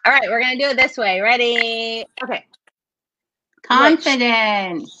 All right. We're going to do it this way. Ready? Okay.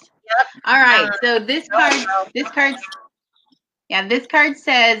 Confidence. Yep. All right. So this card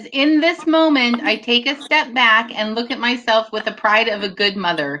says, in this moment, I take a step back and look at myself with the pride of a good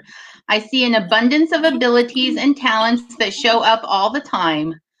mother. I see an abundance of abilities and talents that show up all the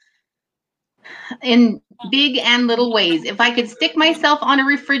time. in big and little ways. If I could stick myself on a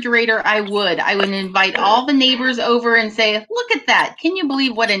refrigerator, I would. I would invite all the neighbors over and say, look at that. Can you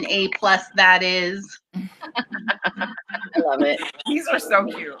believe what an A+ that is? I love it. These are so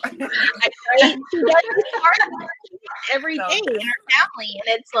cute. Right? She does this hard every day in her family,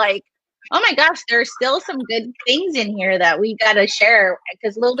 and it's like, oh my gosh, there's still some good things in here that we got to share,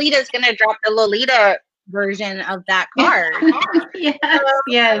 because Lolita's going to drop the Lolita version of that card. Yes,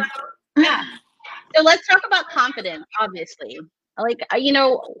 yes. Yeah. So let's talk about confidence, obviously. Like, you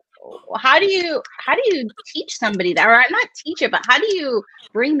know, how do you teach somebody that, or not teach it, but how do you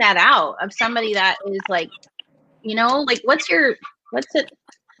bring that out of somebody that is like, you know, like how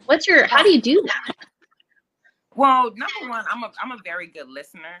do you do that? Well, number one, I'm a very good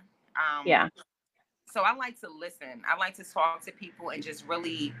listener. Yeah. So I like to listen. I like to talk to people and just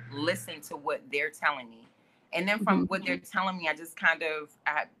really listen to what they're telling me. And then from what they're telling me, I just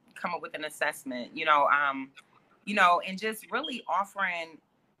I come up with an assessment, you know, and just really offering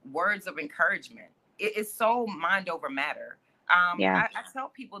words of encouragement. It's so mind over matter. I tell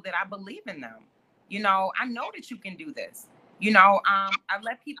people that I believe in them. You know, I know that you can do this. You know, I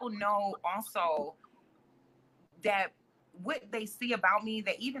let people know also that what they see about me,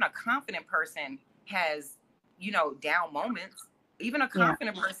 that even a confident person has, you know, down moments. Even a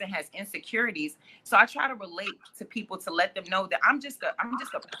confident person has insecurities. So I try to relate to people to let them know that I'm just a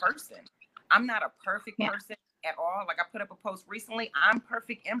person. I'm not a perfect person at all. Like I put up a post recently, I'm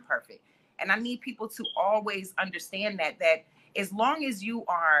perfect, imperfect. And I need people to always understand that as long as you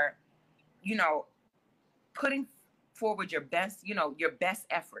are, you know, putting forward your best, you know, your best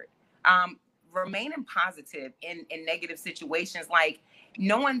effort, remaining positive in negative situations, like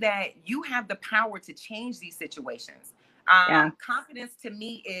knowing that you have the power to change these situations. Confidence to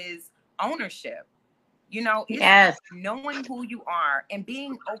me is ownership. You know, it's knowing who you are and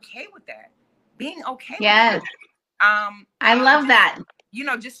being okay with that. Being okay with it. I love that. You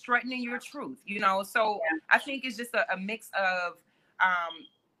know, just straightening your truth, you know. So I think it's just a mix of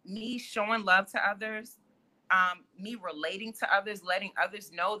me showing love to others, me relating to others, letting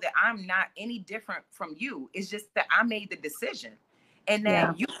others know that I'm not any different from you. It's just that I made the decision, and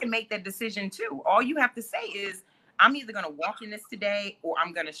that you can make that decision too. All you have to say is, I'm either going to walk in this today or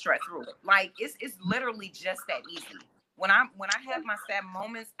I'm going to strut through it. Like it's literally just that easy. When I have my sad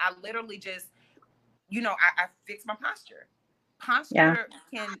moments, I literally just, you know, I fix my posture. Posture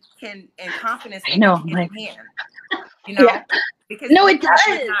can and confidence can go hand in hand. You know, because it does.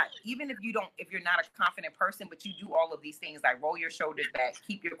 Even if you're not a confident person, but you do all of these things, like roll your shoulders back,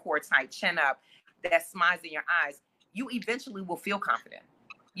 keep your core tight, chin up, that smiles in your eyes, you eventually will feel confident.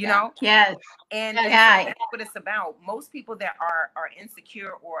 You know? Yes. And that's what it's about. Most people that are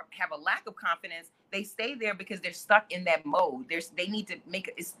insecure or have a lack of confidence, they stay there because they're stuck in that mode. They need to make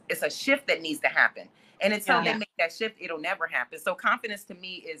it's a shift that needs to happen. And until they make that shift, it'll never happen. So confidence to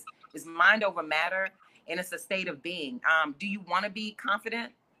me is mind over matter, and it's a state of being. Do you want to be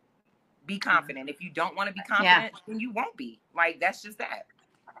confident? Be confident. If you don't want to be confident, then you won't be. Like that's just that.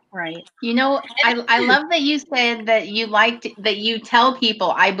 Right. You know, I love that you said that that you tell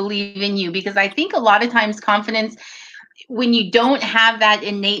people I believe in you, because I think a lot of times confidence, when you don't have that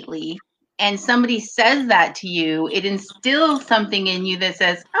innately and somebody says that to you, it instills something in you that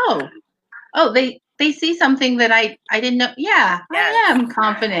says, oh, they see something that I didn't know. Yeah, I am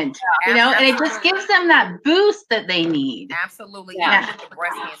confident, you know, and it just gives them that boost that they need. Absolutely. Even with the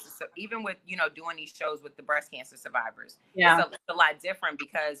breast cancer, so even with, you know, doing these shows with the breast cancer survivors, it's a lot different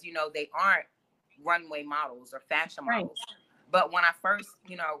because, you know, they aren't runway models or fashion models. But when I first,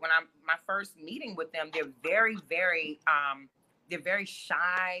 you know, my first meeting with them, they're very, very, they're very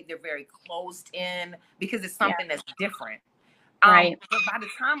shy. They're very closed in because it's something that's different. But by the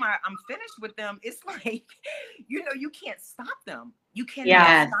time I'm finished with them, it's like, you know, you can't stop them. You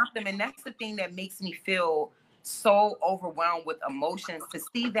cannot stop them. And that's the thing that makes me feel so overwhelmed with emotions, to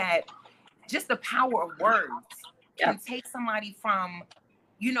see that just the power of words can take somebody from,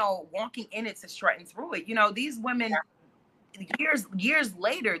 you know, walking in it to strutting through it. You know, these women, years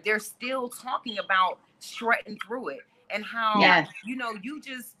later, they're still talking about strutting through it, and how, you know, you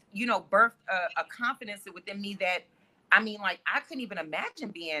just, you know, birthed a confidence within me that, I mean, like, I couldn't even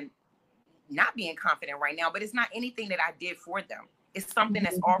imagine not being confident right now, but it's not anything that I did for them. It's something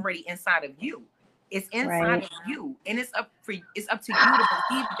that's already inside of you. It's inside of you. And it's up to you to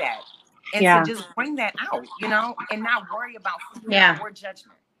believe that. And to just bring that out, you know, and not worry about or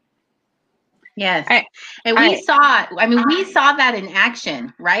judgment. Yes. And we saw that in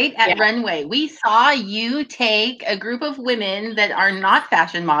action, right? At Runway. We saw you take a group of women that are not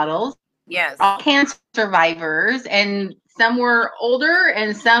fashion models, all cancer survivors, and some were older,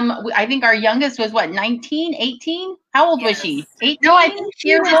 and some, I think our youngest was what, 19, 18? How old was she? 18 No, I think she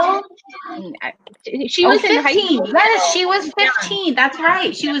years was. old? She was in high 15. school. Yes, she was 15. That's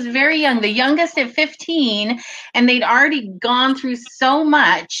right. She was very young, the youngest at 15, and they'd already gone through so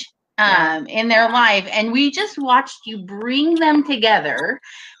much in their life. And we just watched you bring them together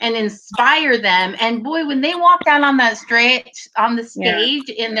and inspire them. And boy, when they walked out on that on the stage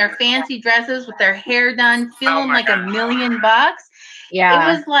in their fancy dresses with their hair done, feeling like $1 million.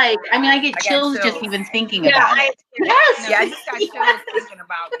 Yeah. It was like, I mean, I get chills just even thinking about it. Yes. Yeah, I just got chills thinking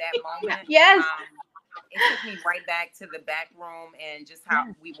about that moment. Yes. It took me right back to the back room and just how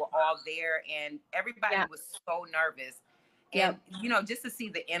we were all there, and everybody was so nervous. And, you know, just to see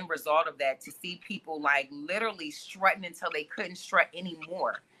the end result of that, to see people like literally strutting until they couldn't strut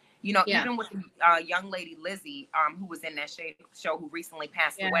anymore. You know, even with the young lady, Lizzie, who was in that show who recently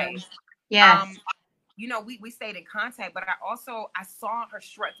passed away. Yes. You know, we stayed in contact, but I saw her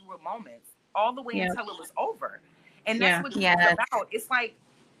strut through her moments all the way until it was over. And that's what it's about. It's like,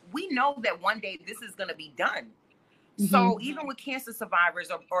 we know that one day this is going to be done. So even with cancer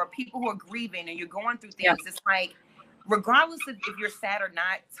survivors or people who are grieving and you're going through things, it's like, regardless of if you're sad or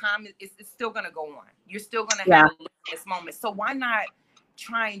not, time is still going to go on. You're still going to have to live this moment. So why not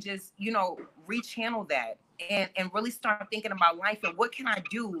try and just, you know, rechannel that and really start thinking about life and what can I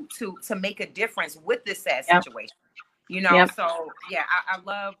do to make a difference with this sad situation? You know, so yeah, I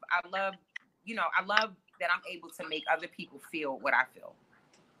love, you know, I love that I'm able to make other people feel what I feel.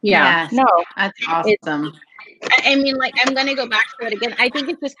 Yeah, no, that's awesome. I mean, like, I'm going to go back to it again. I think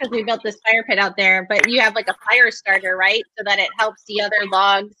it's just because we built this fire pit out there, but you have like a fire starter, right? So that it helps the other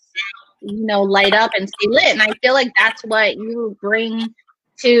logs, you know, light up and stay lit. And I feel like that's what you bring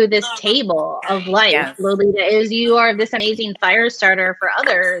to this table of life, Lolita, is you are this amazing fire starter for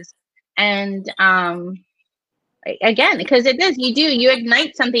others. And again, because it is, you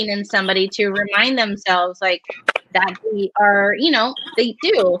ignite something in somebody to remind themselves like that they are, you know, they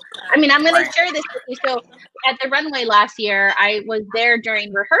do. I mean, I'm going to share this with you. So at the runway last year, I was there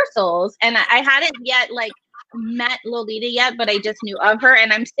during rehearsals, and I hadn't yet like met Lolita yet, but I just knew of her.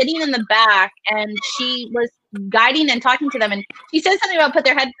 And I'm sitting in the back, and she was guiding and talking to them, and she said something about put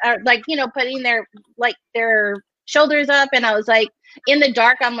their head, like, you know, putting their shoulders up, and I was like, in the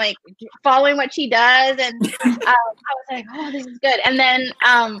dark, I'm like following what she does, and I was like, oh, this is good. And then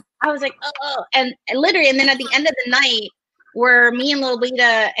I was like, oh, and literally, and then at the end of the night, where me and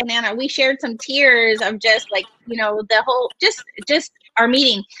Lolita and Anna, we shared some tears of just like, you know, the whole just our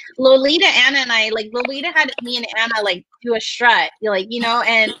meeting. Lolita, Anna, and I, like, Lolita had me and Anna like do a strut, like, you know,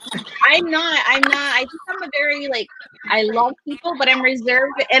 and I think I'm a very, like, I love people, but I'm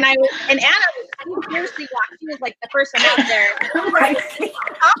reserved. And Anna was seriously walked. She was like the first one out there,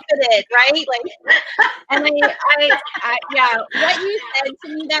 confident, right? Like, and I, what you said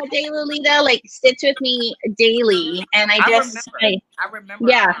to me that day, Lolita, like, sits with me daily. And I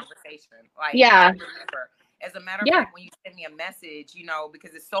remember our conversation. Like, I remember. As a matter of fact, when you send me a message, you know, because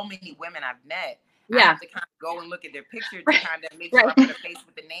there's so many women I've met, I have to kind of go and look at their picture to kind of make sure I put a face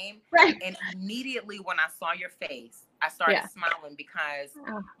with the name. And immediately when I saw your face, I started smiling because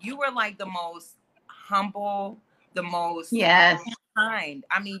you were like the most humble, the most kind.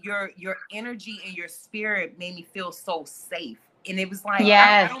 I mean, your energy and your spirit made me feel so safe. And it was like,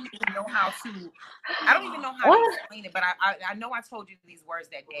 I don't even know how to explain it, but I know I told you these words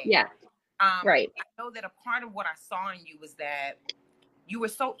that day. Yeah. I know that a part of what I saw in you was that you were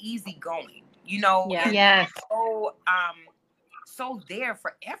so easygoing, you know, so there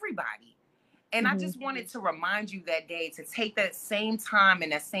for everybody. And I just wanted to remind you that day to take that same time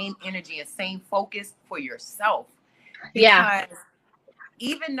and that same energy and same focus for yourself. Because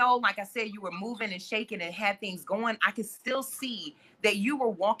even though, like I said, you were moving and shaking and had things going, I could still see that you were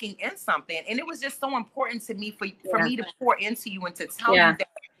walking in something. And it was just so important to me for me to pour into you and to tell you that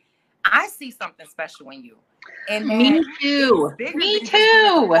I see something special in you. And me too. Me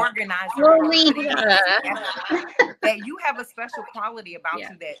too. That you have a special quality about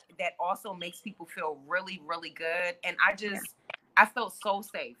you that also makes people feel really, really good. And I felt so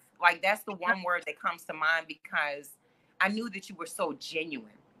safe. Like, that's the one word that comes to mind because I knew that you were so genuine.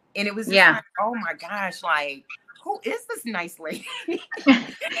 And it was just like, oh my gosh, like, who is this nice lady?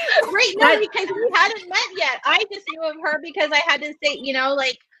 Right now, because we hadn't met yet. I just knew of her because I had to say, you know,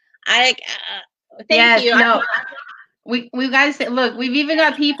 like, thank you. No, we got to say, look, we've even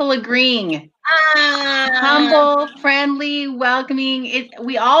got people agreeing. Humble, friendly, welcoming.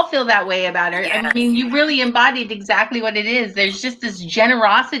 We all feel that way about her. I mean, you really embodied exactly what it is. There's just this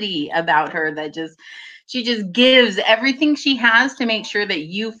generosity about her that she just gives everything she has to make sure that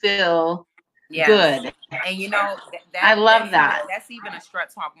you feel good. And you know, I love that. That's even a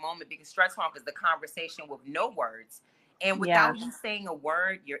Strut Talk moment, because Strut Talk is the conversation with no words. And without you saying a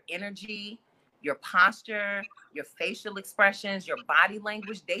word, your energy, your posture, your facial expressions, your body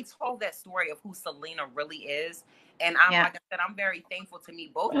language, they told that story of who Selena really is. And like I said, I'm very thankful to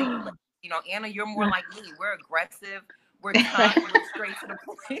meet both of you. You know, Anna, you're more like me. We're aggressive. We're tough. We're straight to the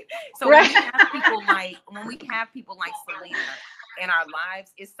point. So when we have people like Selena in our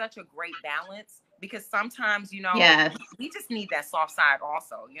lives, it's such a great balance, because sometimes, you know, we just need that soft side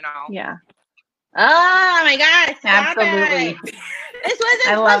also, you know? Yeah. Oh my gosh. Absolutely. This wasn't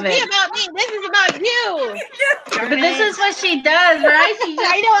supposed to be about me. This is about you. But this is what she does, right? She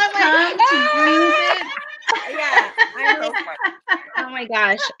just she brings it. Yeah. Oh my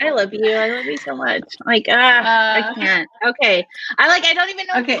gosh. I love you. I love you so much. Like, I can't. Okay. I don't even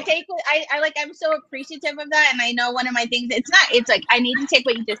know what to take. I'm so appreciative of that. And I know one of my things, it's like, I need to take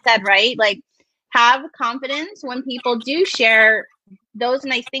what you just said, right? Like, have confidence when people do share those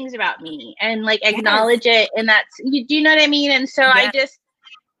nice things about me, and like acknowledge it. And that's, do you know what I mean? And so I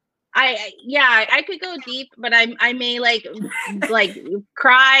could go deep, but I may like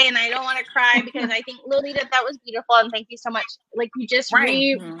cry, and I don't want to cry, because I think, Lolita, that was beautiful, and thank you so much. Like, you just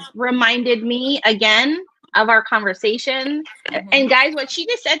reminded me again of our conversation. And guys, what she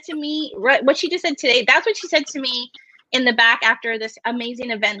just said to me, what she just said today, that's what she said to me in the back after this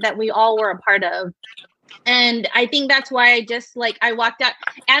amazing event that we all were a part of. And I think that's why I walked out.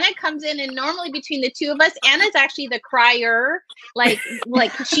 Anna comes in, and normally between the two of us, Anna's actually the crier. Like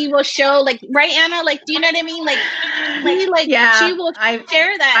she will show, like, right, Anna? Like, do you know what I mean? She will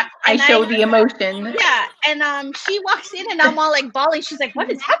share that. I show the emotion. Yeah. And she walks in, and I'm all like bawling. She's like, what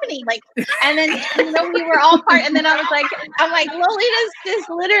is happening? Like, and then, you know, we were all part. And then I'm like, Lolita's just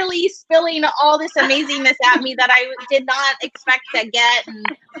literally spilling all this amazingness at me that I did not expect to get.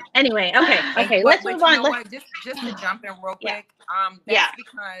 And anyway, okay, let's move on. You know what? Just to jump in real quick. That's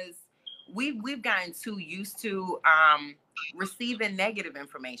because we've gotten too used to receiving negative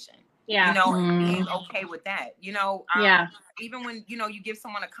information. You know, and being okay with that. You know, even when, you know, you give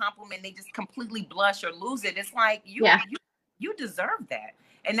someone a compliment, they just completely blush or lose it. It's like you deserve that,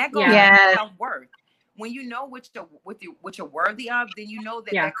 and that goes to self-worth. When you know what you're worthy of, then you know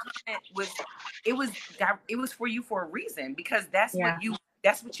that that comment was for you for a reason, because that's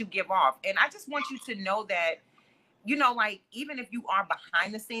what you give off. And I just want you to know that, you know, like, even if you are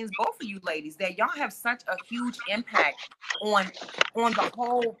behind the scenes, both of you ladies, that y'all have such a huge impact on the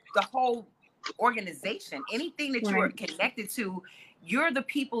whole organization. Anything that you're connected to, you're the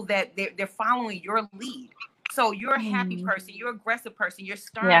people that they're following your lead. So you're a happy person, you're an aggressive person, you're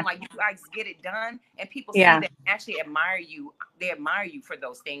stern, like, you guys get it done, and people see that, actually admire you. They admire you for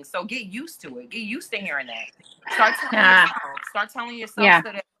those things. So get used to it. Get used to hearing that. Start telling yourself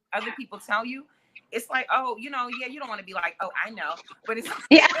so that other people tell you. It's like, oh, you know, you don't want to be like, oh, I know, but it's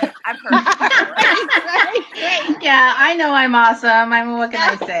I've heard. Yeah, I know I'm awesome. What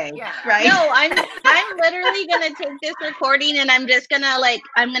can I say? Right? No, I'm literally gonna take this recording, and I'm just gonna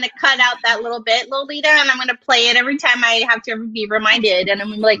I'm gonna cut out that little bit, Lolita, and I'm gonna play it every time I have to be reminded. And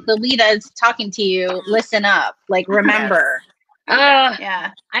I'm like, Lolita's talking to you. Listen up. Like, remember.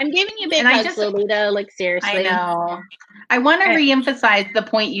 I'm giving you big hugs, Lolita. Like, seriously. I know. I want to reemphasize the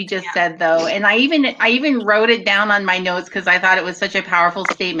point you just said, though, and I even wrote it down on my notes because I thought it was such a powerful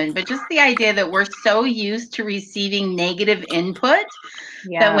statement. But just the idea that we're so used to receiving negative input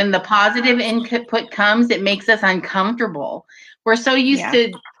that when the positive input comes, it makes us uncomfortable. We're so used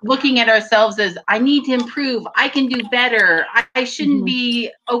to looking at ourselves as, I need to improve. I can do better. I shouldn't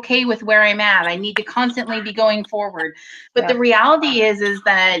be okay with where I'm at. I need to constantly be going forward. But the reality is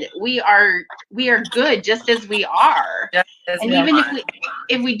that we are good just as we are. And even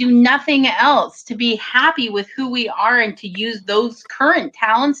if we do nothing else, to be happy with who we are and to use those current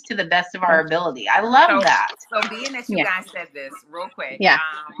talents to the best of our ability. I love that. So being that you guys said this real quick. I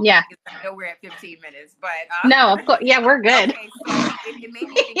know we're at 15 minutes, but no, of course, we're good. Okay, so it made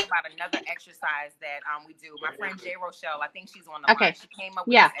me think about another exercise that we do. My friend J. Rochelle, I think she's on the line. She came up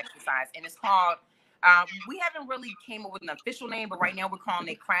with this exercise, and it's called. We haven't really came up with an official name, but right now we're calling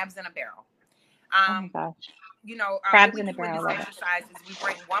it Crabs in a Barrel. Oh my gosh. You know, Crabs in a barrel. This exercise is we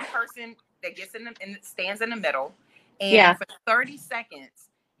bring one person that gets in and stands in the middle, and for 30 seconds,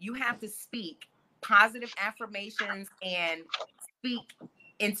 you have to speak positive affirmations and speak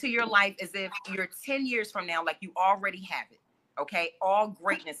into your life as if you're 10 years from now, like you already have it. Okay, all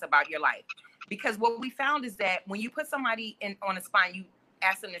greatness about your life. Because what we found is that when you put somebody on a spot, you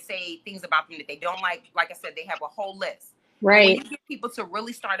ask them to say things about them that they don't like. Like I said, they have a whole list. Right. When you get people to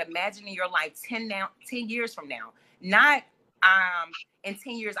really start imagining your life 10 years from now, not in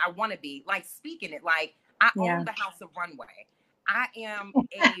 10 years I want to be, like speaking it, like I own the House of Runway. I am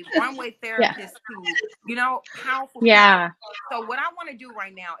a runway therapist who, you know, powerful. Yeah. So what I want to do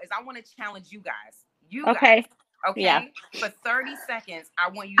right now is I want to challenge you guys. Okay. Okay. Yeah. For 30 seconds, I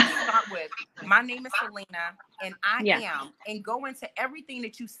want you to start with, my name is Selena, and I am, and go into everything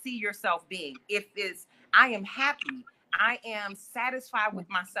that you see yourself being. If it's, I am happy, I am satisfied with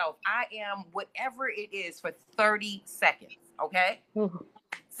myself, I am whatever it is, for 30 seconds. Okay. Ooh,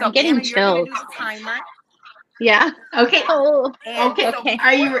 So I'm getting Anna, you're going chills. to do the timer. Yeah. Okay. Oh. And Okay. so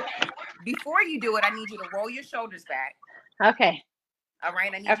Are you? before you do it, I need you to roll your shoulders back. Okay. All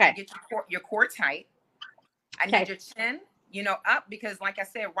right. I need you to get your core tight. I need your chin, you know, up, because like I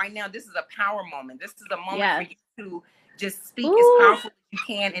said, right now, this is a power moment. This is a moment for you to just speak as powerful as you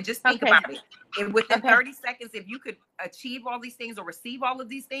can, and just think about it. And within 30 seconds, if you could achieve all these things or receive all of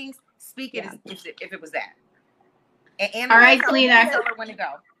these things, speak it as if it was that. And all right, Selena. Tell her when to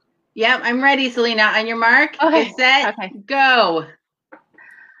go. Yep, I'm ready, Selena. On your mark, get set, go.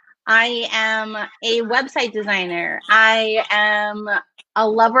 I am a website designer. I am a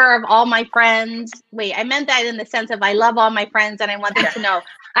lover of all my friends. Wait, I meant that in the sense of I love all my friends and I want them to know.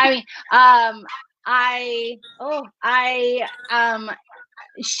 I mean, I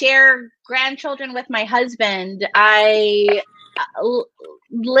share grandchildren with my husband. I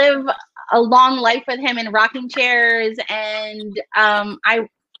live a long life with him in rocking chairs, and I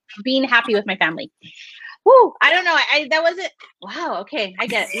being happy with my family. Woo! I don't know. That wasn't. Wow. Okay, I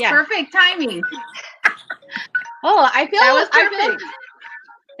get it. Yeah. Perfect timing. Oh, I feel that was perfect.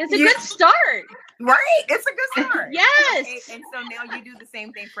 It's a good start. Right. It's a good start. Yes. Okay, and so now you do the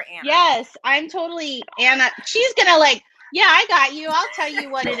same thing for Anna. Yes, I'm totally Anna. She's gonna like. Yeah, I got you. I'll tell you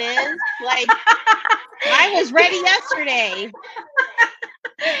what it is. Like, I was ready yesterday.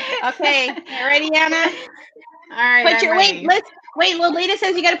 Okay, you ready, Anna? All right. Wait. Lolita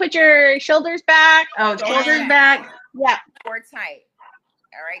says you got to put your shoulders back. Oh, shoulders back. Yeah. Core tight.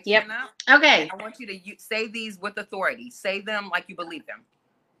 All right. Yep. Anna? Okay. I want you to say these with authority. Say them like you believe them.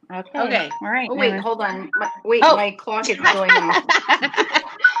 Okay. All right. Oh, wait, hold on. My clock is going off.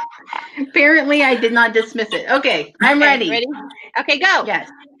 Apparently, I did not dismiss it. Okay, I'm ready. Ready? Okay, go. Yes.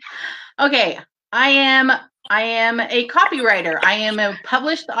 Okay, I am a copywriter. I am a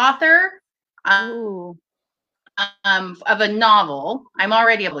published author of a novel. I'm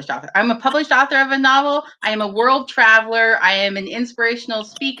already a published author. I'm a published author of a novel. I am a world traveler. I am an inspirational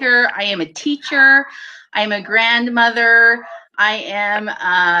speaker. I am a teacher. I am a grandmother. I am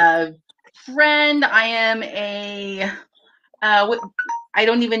a friend. I am a I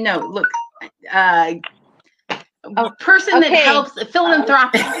don't even know. Look, a person that helps,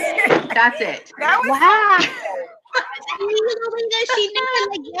 philanthropic. That's it. Wow. She knew it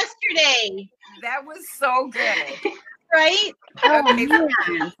like yesterday. That was so good. Right? Okay,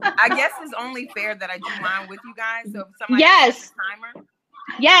 I guess it's only fair that I do mine with you guys. So if somebody has a timer.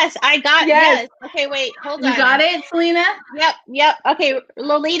 Yes, I got yes. Okay, wait, hold on. You got it, Selena? Yep. Okay,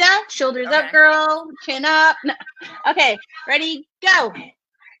 Lolita, shoulders up, girl, chin up. No. Okay, ready, go.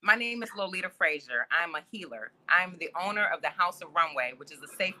 My name is Lolita Frazier. I'm a healer. I'm the owner of the House of Runway, which is a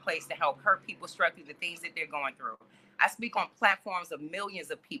safe place to help hurt people struggle through the things that they're going through. I speak on platforms of millions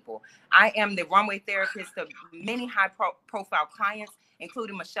of people. I am the runway therapist of many high-profile clients,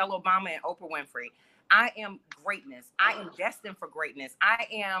 including Michelle Obama and Oprah Winfrey. I am greatness. I am destined for greatness. I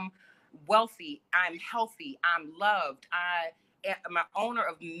am wealthy. I'm healthy. I'm loved. I am an owner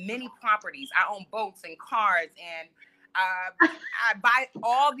of many properties. I own boats and cars, and I buy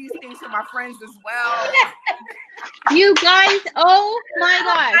all these things for my friends as well. You guys, oh my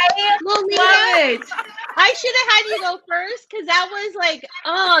gosh. Lolita, I should have had you go first, because that was like,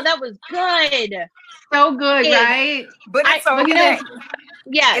 oh, that was good. So good, right? But it's okay.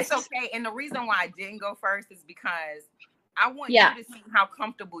 Yes. It's okay. And the reason why I didn't go first is because I want you to see how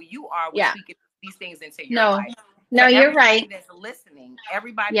comfortable you are with speaking these things into your life. No, you're right. That's listening,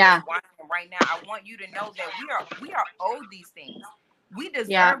 everybody that's watching right now, I want you to know that we are owed these things. We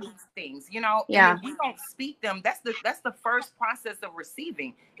deserve these things, you know. And if we don't speak them, that's the first process of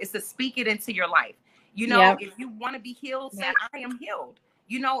receiving, is to speak it into your life. You know, if you want to be healed, say I am healed.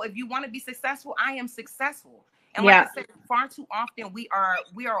 You know, if you want to be successful, I am successful. And like I said, far too often we are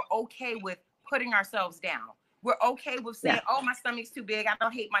okay with putting ourselves down. We're okay with saying, "Oh, my stomach's too big. I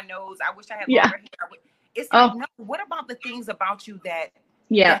don't hate my nose. I wish I had longer hair." It's like, no. What about the things about you that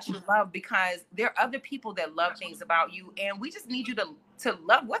you love? Because there are other people that love things about you, and we just need you to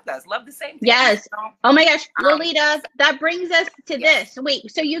love with us, love the same thing. Yes. You know? Oh my gosh, Lolita, that brings us to this.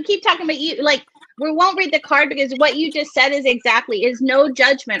 Wait, so you keep talking about you, like, we won't read the card, because what you just said is no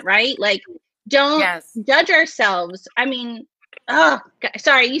judgment, right? Like, don't judge ourselves. I mean,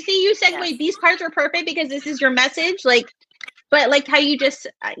 sorry. You see, you said, wait, these parts were perfect because this is your message. Like, but like how you just,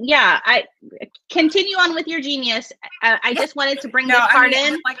 I continue on with your genius. I just wanted to bring this part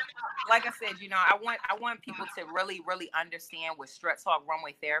in. Like I said, I want people to really, really understand what Strut Talk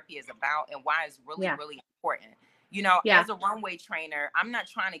runway therapy is about and why it's really, really important. As a runway trainer, I'm not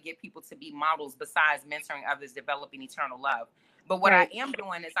trying to get people to be models besides mentoring others, developing eternal love. But what I am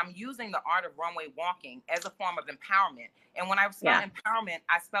doing is I'm using the art of runway walking as a form of empowerment. And when I spell empowerment,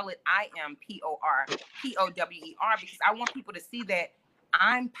 I spell it IMPOWER, because I want people to see that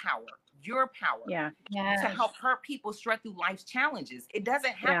I'm power, your power, to help hurt people strut through life's challenges. It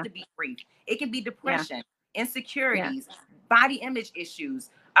doesn't have to be grief. It can be depression, insecurities, body image issues,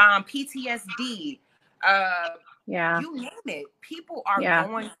 PTSD, you name it. People are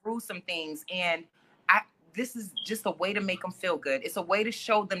going through some things, and this is just a way to make them feel good. It's a way to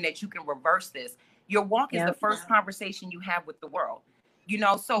show them that you can reverse this. Your walk is the first conversation you have with the world.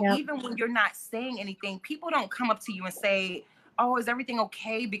 So even when you're not saying anything, people don't come up to you and say, oh, is everything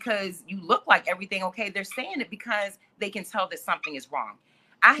okay? Because you look like everything okay. They're saying it because they can tell that something is wrong.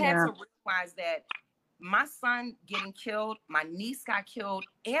 I had to realize that my son getting killed, my niece got killed,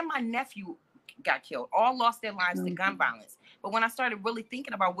 and my nephew got killed, all lost their lives to gun violence. But when I started really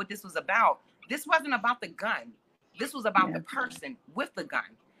thinking about what this was about, this wasn't about the gun. This was about the person with the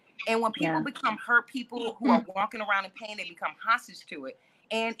gun. And when people become hurt people who are walking around in pain, they become hostage to it.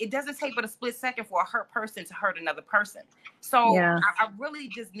 And it doesn't take but a split second for a hurt person to hurt another person. So I really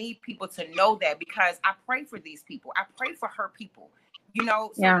just need people to know that, because I pray for these people. I pray for hurt people,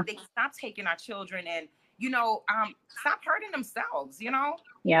 so that they can stop taking our children and, stop hurting themselves, So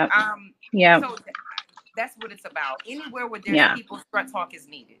that's what it's about. Anywhere where there's people, Strut Talk is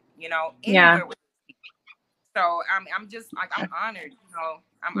needed, anywhere with people. So I'm just like, I'm honored,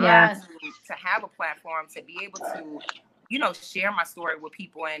 I'm honored to have a platform to be able to, share my story with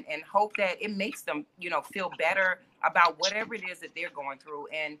people and hope that it makes them, feel better about whatever it is that they're going through,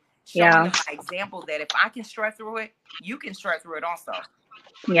 and showing them by example that if I can strut through it, you can strut through it also.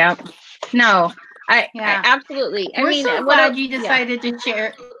 Yeah. No, I absolutely. We're so glad you decided to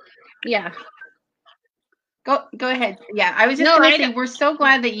share. Yeah. Go ahead. Yeah, I was just going to say, we're so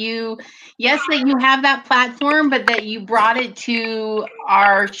glad that you have that platform, but that you brought it to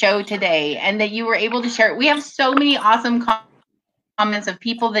our show today and that you were able to share it. We have so many awesome comments of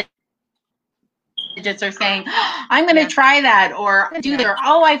people that just are saying, I'm going to try that, or do that, or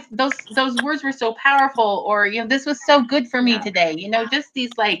those words were so powerful, or this was so good for me today. Just these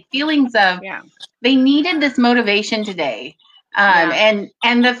like feelings of they needed this motivation today. And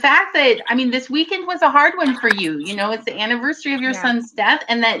the fact that, this weekend was a hard one for you, it's the anniversary of your son's death,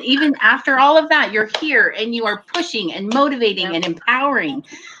 and that even after all of that, you're here and you are pushing and motivating and empowering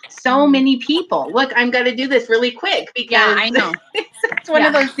so many people. Look, I'm going to do this really quick because I know it's one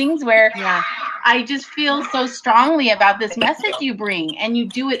of those things where I just feel so strongly about this message you bring, and you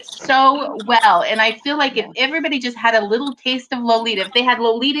do it so well. And I feel like if everybody just had a little taste of Lolita, if they had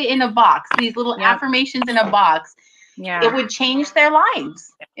Lolita in a box, these little affirmations in a box, it would change their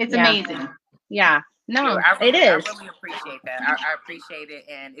lives. It's amazing. Yeah. No, it is. I really appreciate that. I appreciate it.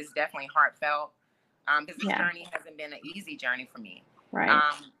 And it's definitely heartfelt. Because this journey hasn't been an easy journey for me. Right.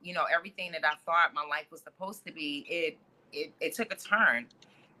 Everything that I thought my life was supposed to be, it took a turn.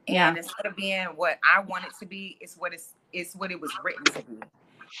 And instead of being what I wanted to be, it's what it was written to be.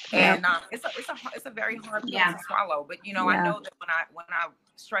 And it's a very hard pill to swallow. But I know that when I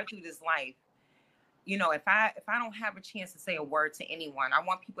strike through this life, if I don't have a chance to say a word to anyone, I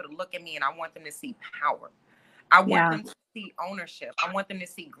want people to look at me and I want them to see power. I want them to see ownership. I want them to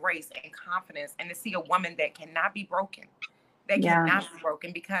see grace and confidence, and to see a woman that cannot be broken. That cannot be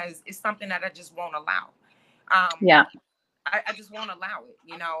broken, because it's something that I just won't allow. I just won't allow it.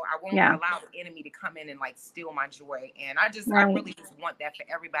 I won't allow the enemy to come in and like steal my joy. And I really just want that for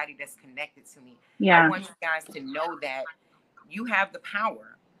everybody that's connected to me. I want you guys to know that you have the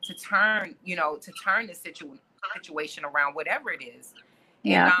power to turn, the situation around, whatever it is.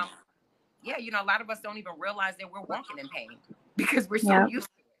 And a lot of us don't even realize that we're walking in pain because we're so used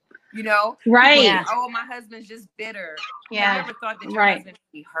to it, Right. Like, oh, my husband's just bitter. I never thought that your husband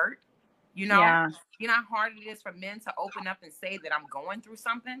would be hurt. You know how hard it is for men to open up and say that I'm going through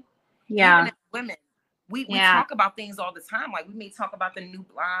something. Even as women, we talk about things all the time. Like we may talk about the new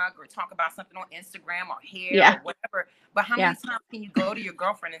blog or talk about something on Instagram or hair or whatever. But how many times can you go to your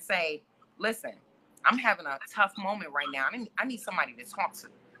girlfriend and say, listen, I'm having a tough moment right now. I need somebody to talk to.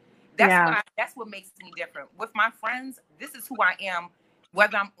 That's what makes me different. With my friends, this is who I am.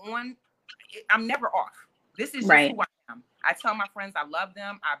 Whether I'm on, I'm never off. This is just who I am. I tell my friends I love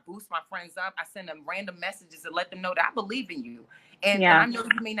them. I boost my friends up. I send them random messages to let them know that I believe in you. And I know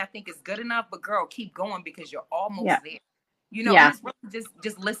you may not think it's good enough, but girl, keep going because you're almost there. You know, and it's really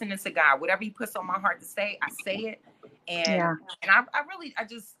just listening to God. Whatever He puts on my heart to say, I say it. And I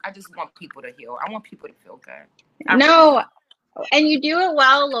just want people to heal. I want people to feel good. And you do it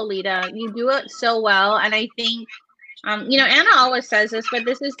well, Lolita. You do it so well. And I think, you know, Anna always says this, but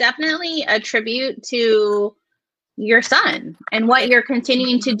this is definitely a tribute to your son and what you're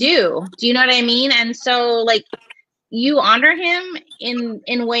continuing to do. Do you know what I mean? And so, like, you honor him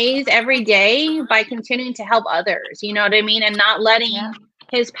in ways every day by continuing to help others. You know what I mean? And not letting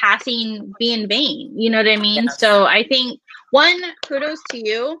his passing be in vain. You know what I mean? So I think, one, kudos to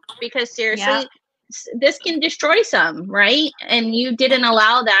you, because seriously, this can destroy some, right? And you didn't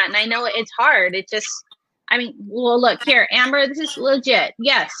allow that. And I know it's hard. It just, I mean, well, look here, Amber, this is legit.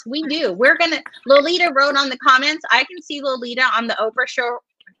 Yes, we do. Lolita wrote on the comments, I can see Lolita on the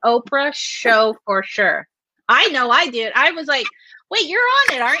Oprah show for sure. I know I did. I was like, wait, you're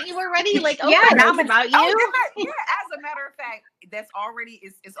on it, aren't you already? Like, Oprah knows about you. Yeah, as a matter of fact, that's already,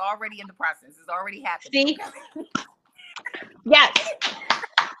 it's already in the process. It's already happening. See? Yes.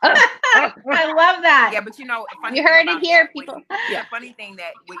 I love that. Yeah, but you know, you heard it here, people. The funny thing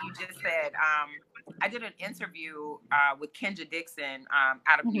that what you just said, I did an interview with Kendra Dixon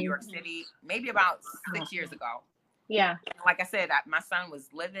out of New York City, maybe about 6 years ago. Yeah. Like I said, my son was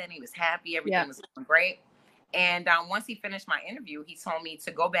living. He was happy. Everything was going great. And once he finished my interview, he told me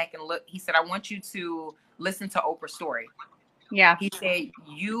to go back and look. He said, I want you to listen to Oprah's story. Yeah. He said,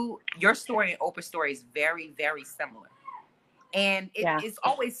 your story and Oprah's story is very, very similar. And it's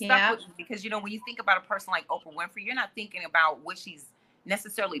always stuck with me because, you know, when you think about a person like Oprah Winfrey, you're not thinking about what she's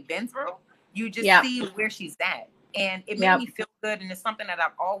necessarily been through. You just see where she's at. And it made me feel good. And it's something that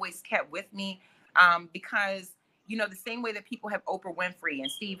I've always kept with me because, you know, the same way that people have Oprah Winfrey and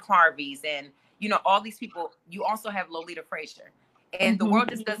Steve Harvey's and, you know, all these people, you also have Lolita Frazier. And the world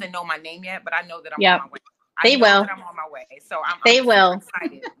just doesn't know my name yet, but I know that I'm on my way. They will. I'm on my way. So I'm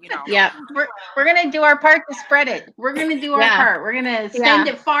excited, you know. Yeah. We're going to do our part to spread it. We're going to do our part. We're going to send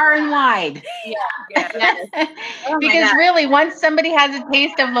it far and wide. Because really, once somebody has a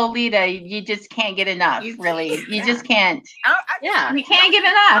taste of Lolita, you just can't get enough, really. You just can't. You can't get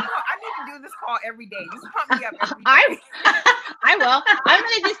enough. I need to do this call every day. Just pump me up every day. I will. I'm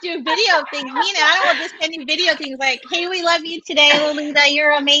going to just do video things. Me and Anna will just send you video things like, hey, we love you today, Lolita.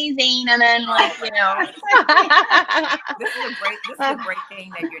 You're amazing. And then, like, you know. This is a great thing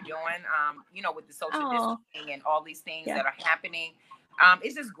that you're doing, you know, with the social distancing and all these things that are happening.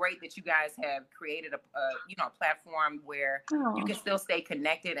 It's just great that you guys have created a platform where you can still stay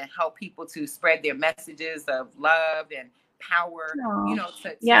connected and help people to spread their messages of love and power, you know,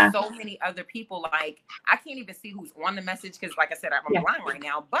 to so many other people. Like, I can't even see who's on the message because, like I said, I'm blind right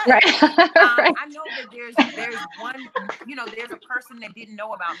now. But I know that there's one, you know, there's a person that didn't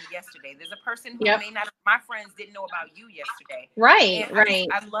know about me yesterday. There's a person who may not. My friends didn't know about you yesterday.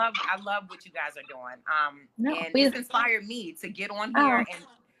 I love what you guys are doing. And it's inspired me to get on here and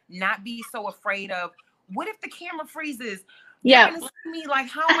not be so afraid of what if the camera freezes. They're gonna see me like,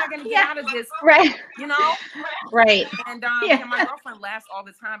 how am I gonna get out of this? You know? And my girlfriend laughs all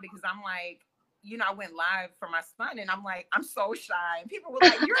the time because I'm like, you know, I went live for my son and I'm like, I'm so shy. And people were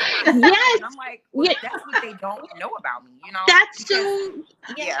like, you're my son. And I'm like, well, that's what they don't know about me, you know? That's so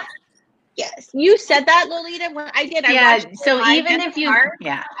Yes, you said that, Lolita. When I did, so even if you,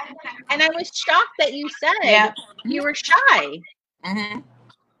 and I was shocked that you said you were shy.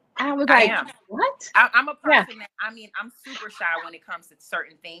 I was like, what? I'm a person that, I mean, I'm super shy when it comes to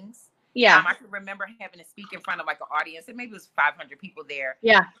certain things. I can remember having to speak in front of like an audience, and maybe it was 500 people there.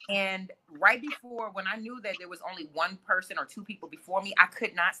 And right before, when I knew that there was only one person or two people before me, I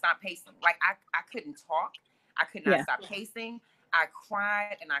could not stop pacing. Like, I couldn't talk. I could not stop pacing. I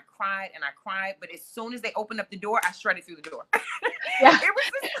cried and I cried and I cried. But as soon as they opened up the door, I shredded through the door. It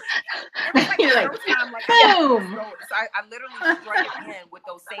was like the first time, like, boom. So I literally struck it in with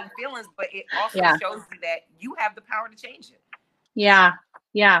those same feelings, but it also shows you that you have the power to change it. Yeah,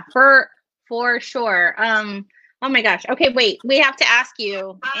 for sure. Oh my gosh. Okay, wait. We have to ask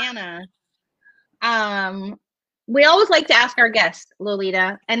you, Anna. We always like to ask our guests,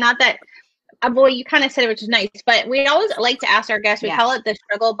 Lolita, and not that. Boy, you kind of said it, which is nice, but we always like to ask our guests. We call it the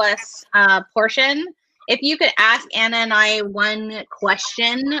struggle bus portion. If you could ask Anna and I one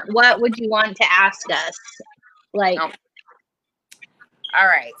question, what would you want to ask us? Like, all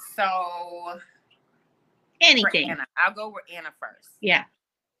right, so anything. Anna, I'll go with Anna first.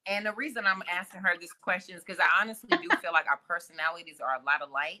 And the reason I'm asking her this question is because I honestly do feel like our personalities are a lot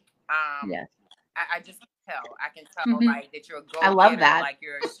alike. I just tell. I can tell like that you're a I love go-getter, that. like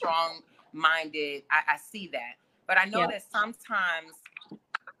you're strong-minded. I see that. But I know that sometimes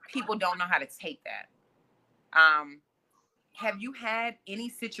people don't know how to take that. Have you had any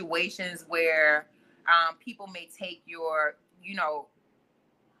situations where people may take your,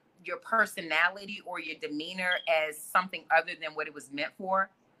 your personality or your demeanor as something other than what it was meant for?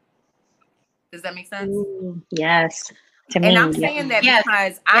 Does that make sense? Ooh, yes. And I'm saying that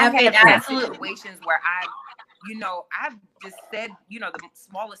because I have had situations where I've just said, the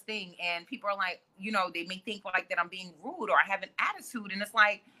smallest thing, and people are like, they may think like that I'm being rude or I have an attitude, and it's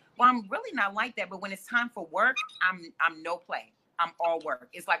like, well, I'm really not like that. But when it's time for work, I'm no play. I'm all work.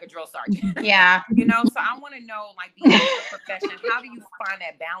 It's like a drill sergeant. Yeah. So I want to know, like, being in your profession, how do you find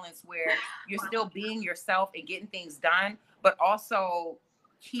that balance where you're still being yourself and getting things done, but also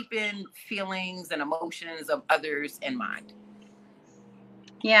keeping feelings and emotions of others in mind?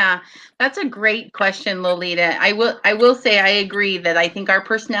 Yeah, that's a great question, Lolita. I will say I agree that I think our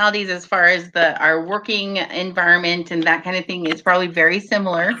personalities, as far as our working environment and that kind of thing, is probably very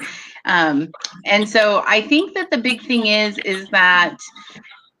similar. And so I think that the big thing is that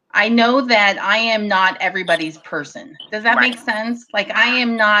I know that I am not everybody's person. Does that make sense? Like, I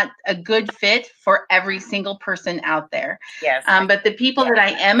am not a good fit for every single person out there. Yes. But the people that I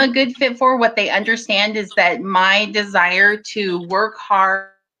am a good fit for, what they understand is that my desire to work hard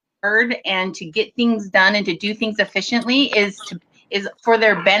and to get things done and to do things efficiently is for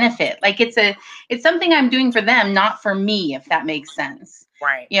their benefit. Like, it's something I'm doing for them, not for me, if that makes sense.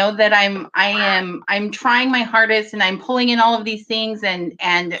 Right. That I'm trying my hardest and I'm pulling in all of these things and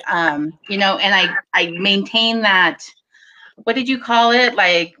and I maintain that, what did you call it?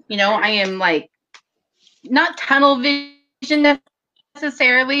 Like, I am like not tunnel vision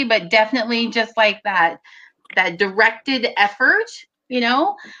necessarily, but definitely just like that directed effort,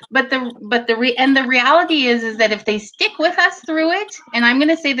 but the reality is that if they stick with us through it, and I'm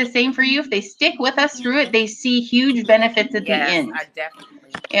going to say the same for you, if they stick with us through it, they see huge benefits at the end. I definitely.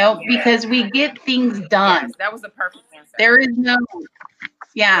 Because we get things done. Yes, that was a perfect answer. There is no.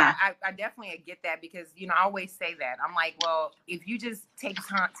 Yeah. I definitely get that because, I always say that. I'm like, well, if you just take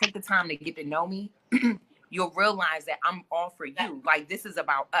the time to get to know me, you'll realize that I'm all for you. Like, this is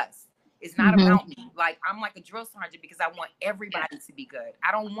about us. It's not about me. Like, I'm like a drill sergeant because I want everybody to be good.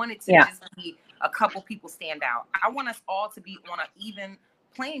 I don't want it to just be a couple people stand out. I want us all to be on an even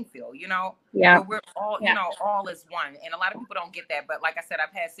playing field, where we're all, all is one. And a lot of people don't get that. But like I said,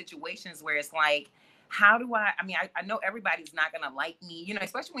 I've had situations where it's like, how do I know everybody's not going to like me,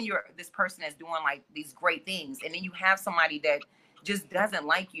 especially when you're this person that's doing like these great things. And then you have somebody that just doesn't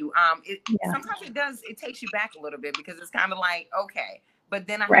like you. Sometimes it takes you back a little bit because it's kind of like, okay. But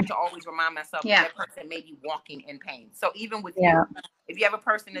then I have to always remind myself that person may be walking in pain. So even with you, if you have a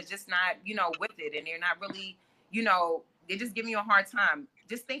person that's just not, with it and they're not really, they're just giving you a hard time,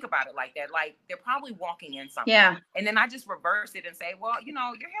 just think about it like that. Like, they're probably walking in something. Yeah. And then I just reverse it and say, well, your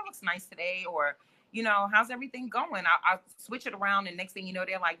hair looks nice today, or, how's everything going? I'll switch it around. And next thing you know,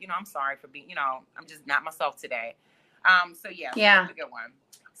 they're like, I'm sorry for being, I'm just not myself today. So that's a good one.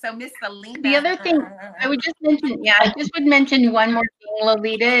 So Miss Selena. The other thing I would just mention, I just would mention one more thing,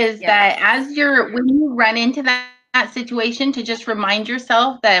 Lolita, is that when you run into that situation, to just remind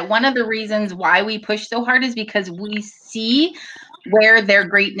yourself that one of the reasons why we push so hard is because we see where their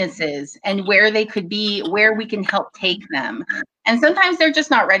greatness is and where they could be, where we can help take them. And sometimes they're just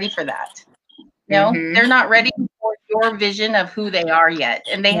not ready for that. They're not ready for your vision of who they are yet.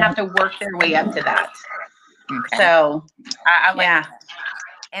 And they have to work their way up to that. Okay. So I like that.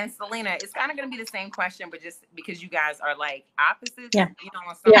 And Selena, it's kind of going to be the same question, but just because you guys are like opposites, on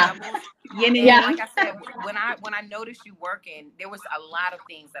some levels. Like I said, when I noticed you working, there was a lot of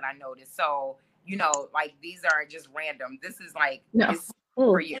things that I noticed. So, like, these aren't just random. This is like, it's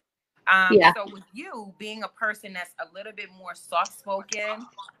for you. So with you being a person that's a little bit more soft-spoken,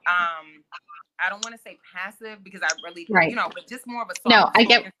 I don't want to say passive because I really, but just more of a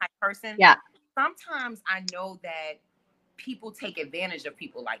soft-spoken type person. Yeah. Sometimes I know that people take advantage of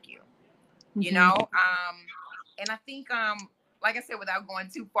people like you, and I think, like I said, without going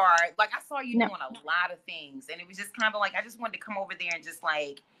too far, like, I saw you doing a lot of things, and it was just kind of like, I just wanted to come over there and just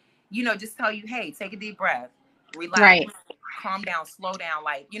like, just tell you, hey, take a deep breath, relax, calm down, slow down,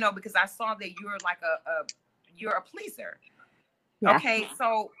 like, because I saw that you're like you're a pleaser. Yeah. Okay.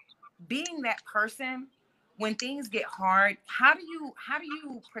 So being that person, when things get hard, how do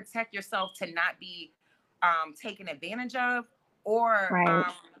you protect yourself to not be taken advantage of, or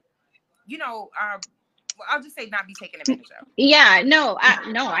I'll just say not be taken advantage of. Yeah, no,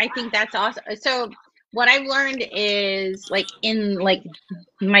 I think that's awesome. So what I've learned is like in like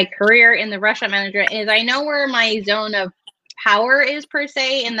my career in the restaurant manager is I know where my zone of power is per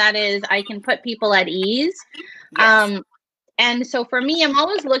se, and that is I can put people at ease. Yes. And so for me, I'm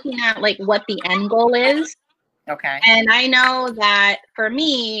always looking at like what the end goal is. Okay. And I know that for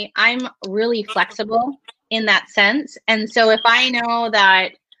me, I'm really flexible in that sense. And so if I know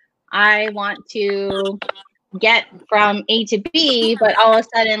that I want to get from A to B, but all of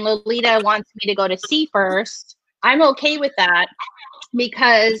a sudden Lolita wants me to go to C first, I'm okay with that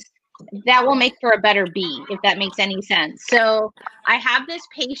because that will make for a better B, if that makes any sense. So I have this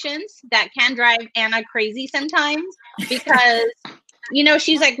patience that can drive Anna crazy sometimes because, you know,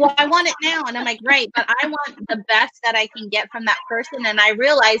 she's like, well, I want it now. And I'm like, right, but I want the best that I can get from that person. And I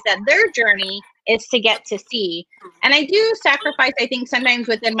realize that their journey is to get to C. And I do sacrifice, I think, sometimes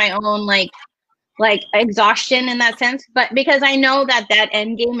within my own, like exhaustion in that sense, but because I know that that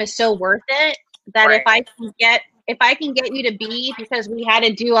end game is so worth it, that Right. if I can get you to B because we had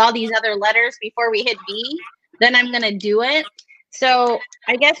to do all these other letters before we hit B, then I'm going to do it. So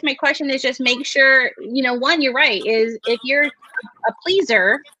I guess my question is just make sure, you know, one, you're right, is if you're a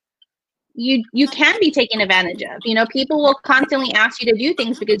pleaser, you can be taken advantage of. You know, people will constantly ask you to do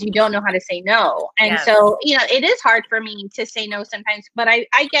things because you don't know how to say no. And Yes. so, you know, it is hard for me to say no sometimes, but I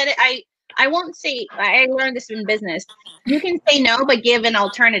get it. I won't say, I learned this in business. You can say no, but give an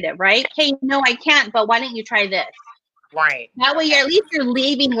alternative, right? Hey, no, I can't, but why don't you try this? Right. That way, at least you're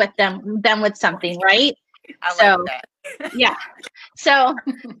leaving with them with something, right? I So, like that. yeah. So,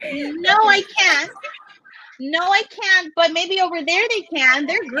 no, I can't. No, I can't, but maybe over there they can.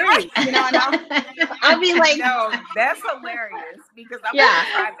 They're great. You know, and I'll be like, no, that's hilarious because I'm Yeah. gonna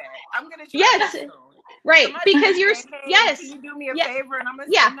try that. I'm gonna try Yes. that soon. right, Somebody because you're, say, hey, yes, can you do me a Yeah. favor? And I'm gonna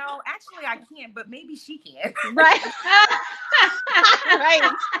Yeah. say, no, actually I can't, but maybe she can. right,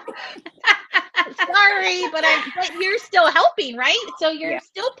 right. Sorry, but you're still helping, right? So you're Yeah.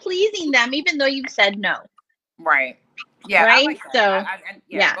 still pleasing them, even though you've said no. Right. Yeah, Right? I like that. So,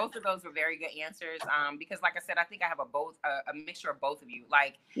 Yeah, both of those were very good answers. Because like I said, I think I have a mixture of both of you.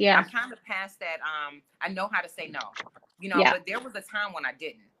 Like, yeah, I'm kind of past that. I know how to say no, you know, Yeah. but there was a time when I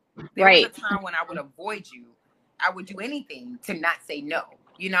didn't. There Right. was a time when I would avoid you. I would do anything to not say no,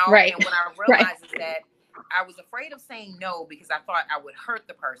 you know? Right. And what I realized is that I was afraid of saying no because I thought I would hurt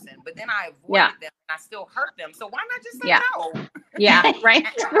the person, but then I avoided Yeah. them and I still hurt them. So why not just say Yeah. no? yeah, right,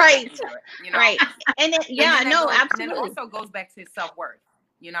 right, You know? right. And it, And yeah, then no, And then it absolutely. also goes back to self-worth,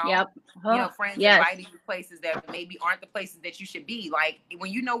 you know? Yep. You know, friends yes. inviting you places that maybe aren't the places that you should be. Like,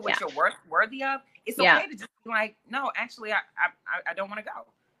 when you know what Yeah. you're worthy of, it's Yeah. okay to just be like, no, actually, I don't want to go.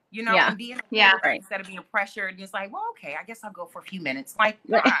 You know, Yeah. and being Yeah. Right. instead of being pressured, and it's like, well, okay, I guess I'll go for a few minutes. Like,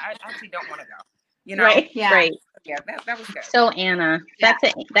 no, Right. I actually don't want to go. You know? Right. Yeah. Right. Yeah, that was good. So Anna, Yeah.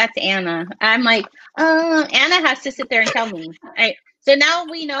 that's Anna. I'm like, Anna has to sit there and tell me. Right. So now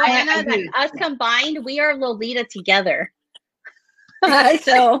we know, I Anna, that agree. us combined, we are Lolita together.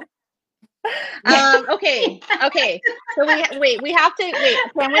 So, okay. So we have to wait.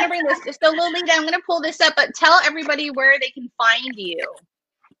 So I'm gonna bring this. So Lolita, I'm gonna pull this up, but tell everybody where they can find you.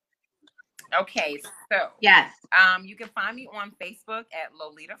 Okay, so Yes. you can find me on Facebook at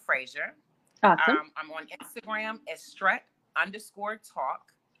Lolita Frazier. Awesome. I'm on Instagram as Strut_talk,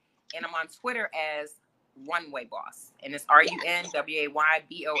 and I'm on Twitter as Runway Boss, and it's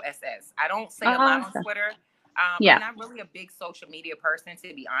RUNWAYBOSS. I don't say a lot on Awesome. Twitter. Yeah. I'm not really a big social media person,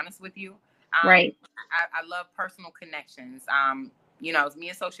 to be honest with you. Right. I love personal connections. You know, me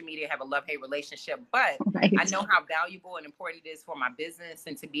and social media have a love-hate relationship, but Right. I know how valuable and important it is for my business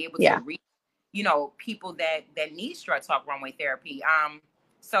and to be able Yeah. to reach, you know, people that need Strut Talk Runway Therapy.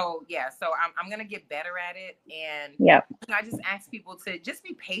 So I'm gonna get better at it, and Yep. you know, I just ask people to just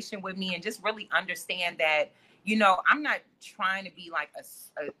be patient with me and just really understand that, you know, I'm not trying to be like a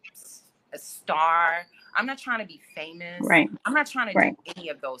star. I'm not trying to be famous. Right. I'm not trying to Right. do any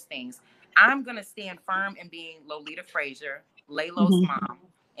of those things. I'm gonna stand firm in being Lolita Frazier, Laylo's Mhm. mom,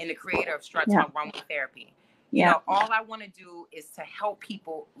 and the creator of Strut Yeah. Talk Runway Therapy. You Yeah. know, all I want to do is to help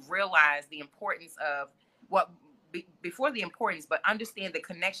people realize the importance of before the importance, but understand the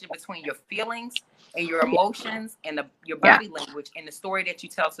connection between your feelings and your emotions and your body language and the story that you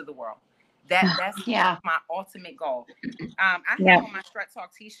tell to the world. That's Yeah. my ultimate goal. I Yeah. have on my Strut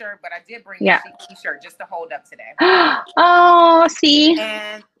Talk t-shirt, but I did bring Yeah. this t-shirt just to hold up today. Oh, see.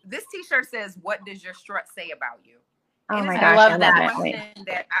 And this t-shirt says, "What does your strut say about you?" Oh And my it's gosh, love I that. love a it. question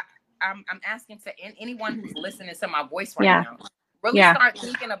that I'm asking to anyone who's listening to my voice right Yeah. now. Really Yeah. start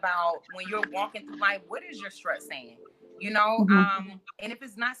thinking about when you're walking through life, what is your strut saying? You know, Mhm. and if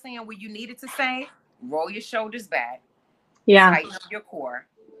it's not saying what you need it to say, roll your shoulders back, Yeah. tighten up your core,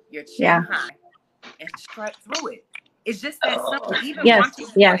 your chin Yeah. high, and strut through it. It's just that simple. Even Yes, watching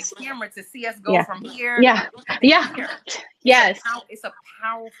on yes. the camera to see us go Yeah. from here. Yeah. to Yeah. here. Yes. It's a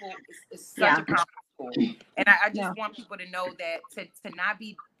powerful. It's such a powerful tool, and I just want people to know that to not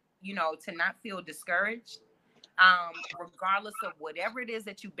be, to not feel discouraged, regardless of whatever it is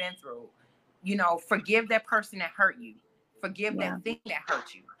that you've been through. Forgive that person that hurt you. Forgive that thing that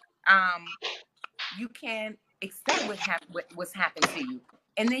hurt you. You can accept what's happened to you,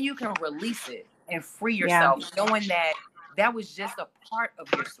 and then you can release it and free yourself, knowing that was just a part of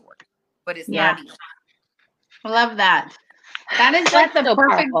your story, but it's not the end. I love that. That is like the so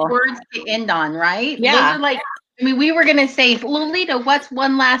perfect powerful. words to end on, right? Yeah. Those are like, we were going to say, Lolita, what's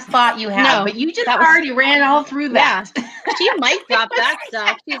one last thought you have? No, but you just that was- already ran all through that. Yeah. She might drop that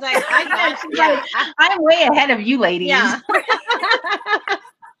stuff. She's like, I got She's like, I'm way ahead of you ladies. Yeah.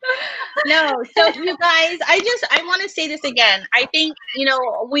 No, so you guys, I want to say this again. I think,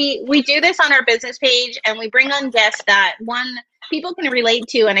 we do this on our business page, and we bring on guests that people can relate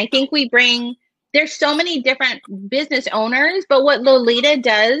to. And I think there's so many different business owners, but what Lolita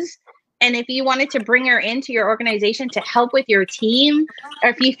does, and if you wanted to bring her into your organization to help with your team, or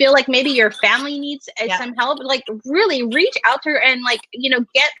if you feel like maybe your family needs some help, like really reach out to her and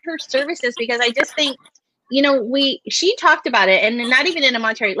get her services, because I just think, she talked about it, and not even in a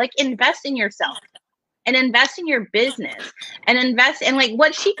monetary, like invest in yourself and invest in your business and invest in like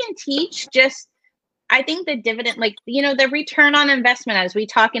what she can teach. Just, I think the dividend, the return on investment, as we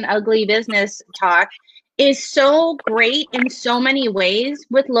talk in ugly business talk, is so great in so many ways,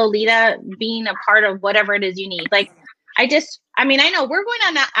 with Lolita being a part of whatever it is you need. Like, I know we're going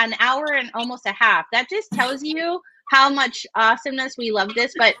on an hour and almost a half. That just tells you how much awesomeness we love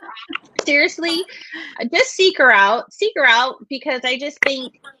this. But seriously, just seek her out, because I just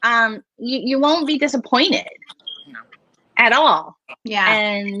think you won't be disappointed at all. Yeah.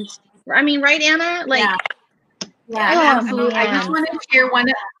 And I mean, right, Anna? Like, absolutely. I just want to share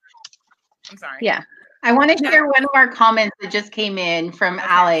I'm sorry. Yeah. I want to share one of our comments that just came in from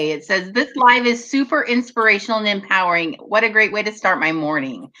Ale. It says, this live is super inspirational and empowering. What a great way to start my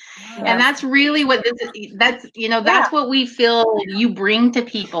morning. Yeah. And that's really what this is. That's what we feel you bring to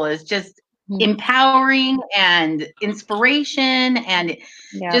people, is just empowering and inspiration, and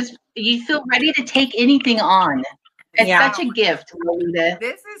just, you feel ready to take anything on. It's such a gift, Lolita.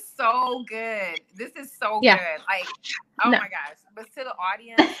 This is so good. This is so good. Like, my gosh. But to the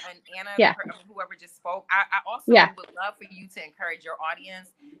audience, and Anna, whoever just spoke, I also would love for you to encourage your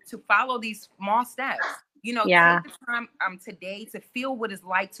audience to follow these small steps. Take the time today to feel what it's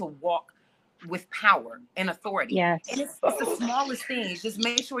like to walk with power and authority. Yes. And it's the smallest things. Just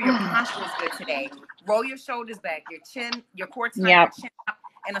make sure your posture is good today. Roll your shoulders back, your core tight, your chin up,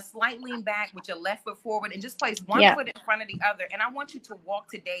 and a slight lean back with your left foot forward, and just place one foot in front of the other. And I want you to walk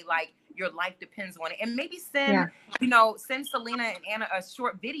today like your life depends on it. And maybe send Selena and Anna a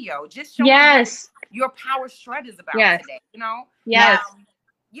short video. Just show them what your power shred is about today.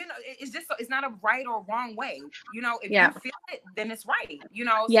 It's just, it's not a right or wrong way. If you feel it, then it's right.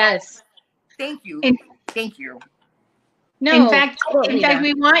 So thank you. Thank you. No, in fact,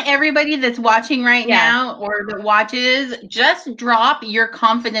 we want everybody that's watching right now, or that watches, just drop your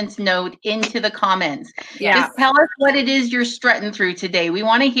confidence note into the comments. Just tell us what it is you're strutting through today. We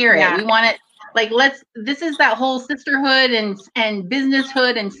want to hear it. We want it. This is that whole sisterhood and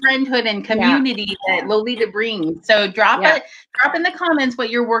businesshood and friendhood and community that Lolita brings. So drop in the comments what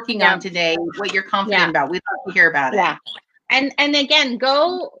you're working on today, what you're confident about. We'd love to hear about it. And again,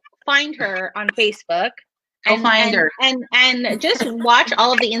 go find her on Facebook. Find her and just watch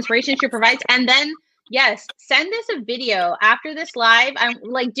all of the inspiration she provides, and then send us a video after this live. I'm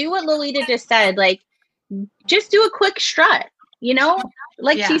like, do what Lolita just said, like just do a quick strut,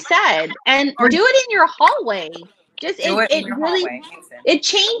 she said, and do it in your hallway. Just it really it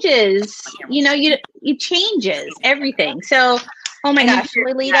changes, it changes everything. So my gosh,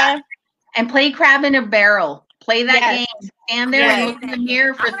 Lolita, and play crab in a barrel. Play that game. Stand there and look in the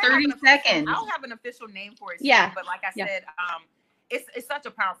mirror for 30 seconds. I don't have an official name for it, but like I said, it's such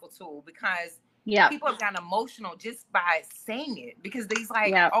a powerful tool, because people have gotten emotional just by saying it, because they's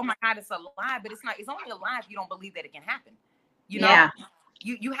like, oh my God, it's a lie, but it's not. It's only a lie if you don't believe that it can happen. You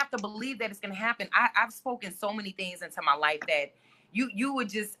have to believe that it's going to happen. I've spoken so many things into my life that you would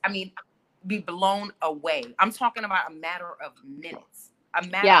just, be blown away. I'm talking about a matter of minutes.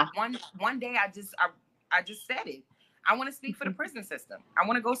 One day I just said it. I want to speak for the prison system. I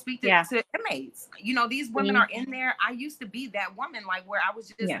want to go speak to inmates. These women are in there. I used to be that woman, like, where I was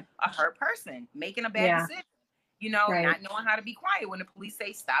just a hurt person, making a bad decision, not knowing how to be quiet when the police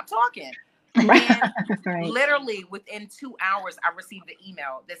say stop talking. And literally within 2 hours, I received an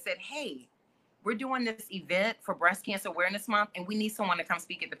email that said, hey, we're doing this event for Breast Cancer Awareness Month, and we need someone to come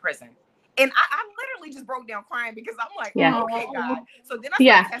speak at the prison. And I literally just broke down crying because I'm like, oh, okay, God. So then I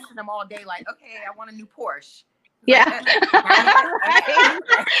started testing them all day, like, okay, I want a new Porsche. Yeah.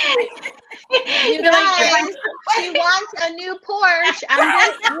 You guys, she wants a new Porsche.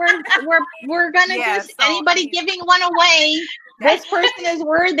 We're gonna just anybody giving one away. This person is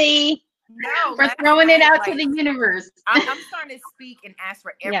worthy. No, we're throwing it out to the universe. I'm starting to speak and ask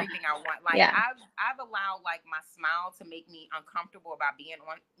for everything I want. Like I've allowed like my smile to make me uncomfortable about being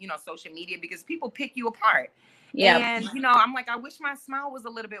on, you know, social media because people pick you apart. Yeah. And you know, I'm like, I wish my smile was a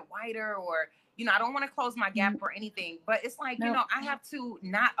little bit wider, or you know, I don't want to close my gap or anything. But it's like, you know, I have to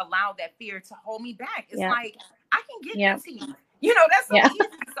not allow that fear to hold me back. It's like I can get the teeth. You know, that's so easy.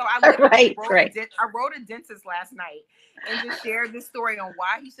 So I literally wrote a dentist last night and just shared this story on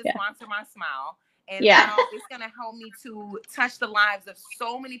why he should sponsor my smile. And it's going to help me to touch the lives of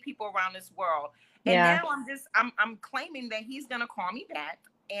so many people around this world. And now I'm claiming that he's going to call me back.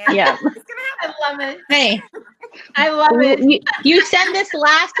 And it's gonna happen. I love it. Hey, I love it. You send this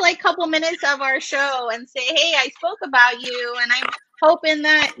last like couple minutes of our show and say, hey, I spoke about you and I'm hoping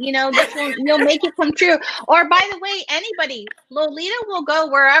that, you know, you'll make it come true. Or by the way, anybody, Lolita will go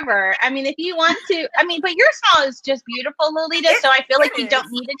wherever. I mean, if you want to, I mean, but your smile is just beautiful, Lolita. So I feel like you don't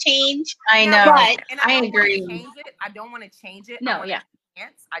need to change. I know. But I agree. I don't want to change it. No, I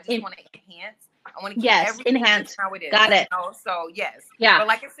just want to enhance. I want to keep everything enhance how it is. Got it. You know? So yes. Yeah. But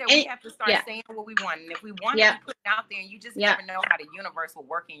like I said, we have to start saying what we want. And if we want to put it out there, and you just never know how the universe will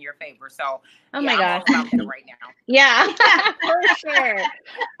work in your favor. So my gosh. I'm all about that right now. Yeah, for sure.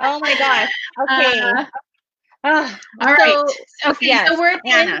 Oh my gosh. Okay. All right. Okay, so we're at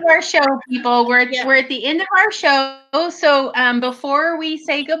the end of our show, people. We're at the end of our show. So before we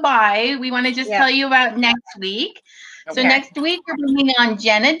say goodbye, we want to just tell you about next week. Okay. So next week we're bringing on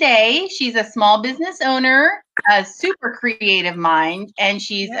Jenna Day. She's a small business owner, a super creative mind, and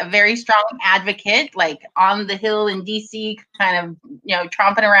she's a very strong advocate, like on the Hill in DC, kind of, you know,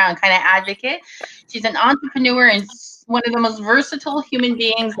 tromping around kind of advocate. She's an entrepreneur and one of the most versatile human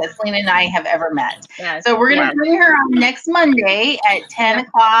beings that Selena and I have ever met. So we're going to bring her on next Monday at 10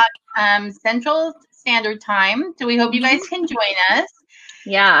 o'clock Central Standard Time. So we hope you guys can join us.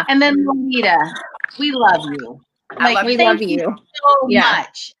 Yeah. And then Lolita, we love you. We love you so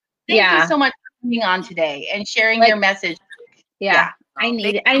much. Thank you so much for being on today and sharing your message. I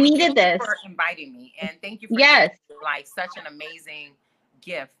needed this. For inviting me, and thank you for like such an amazing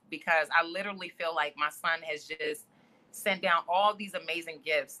gift, because I literally feel like my son has just sent down all these amazing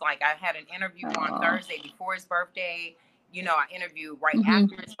gifts. Like I had an interview on Thursday before his birthday. You know, I interviewed right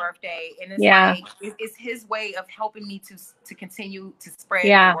after his birthday, and it's like it's his way of helping me to continue to spread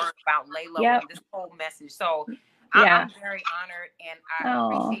the word about Layla and this whole message. So I'm very honored, and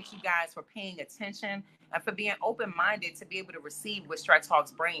I appreciate you guys for paying attention and for being open-minded to be able to receive what Strut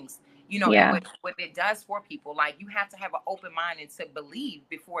Talks brings. You know, and what it does for people. Like you have to have an open mind and to believe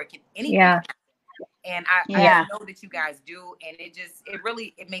before it can anything. And I know that you guys do, and it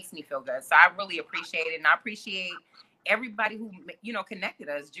really makes me feel good. So I really appreciate it, and I appreciate everybody who, you know, connected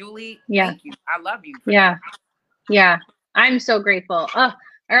us. Julie, thank you. I love you. Yeah. I'm so grateful. Oh,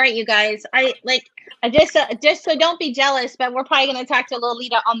 all right, you guys. I just so don't be jealous, but we're probably going to talk to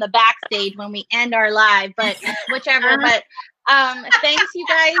Lolita on the backstage when we end our live, but whichever. But thanks you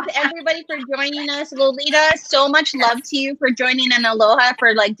guys, everybody, for joining us. Lolita, so much love to you for joining, and aloha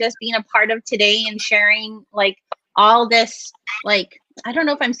for like just being a part of today and sharing like all this, like, I don't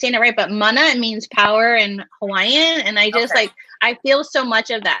know if I'm saying it right, but mana, it means power in Hawaiian. And I just like, I feel so much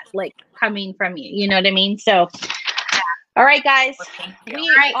of that, like coming from you, you know what I mean? So, all right, guys, we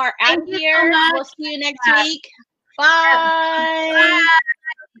are out here. We'll see you next week. Bye.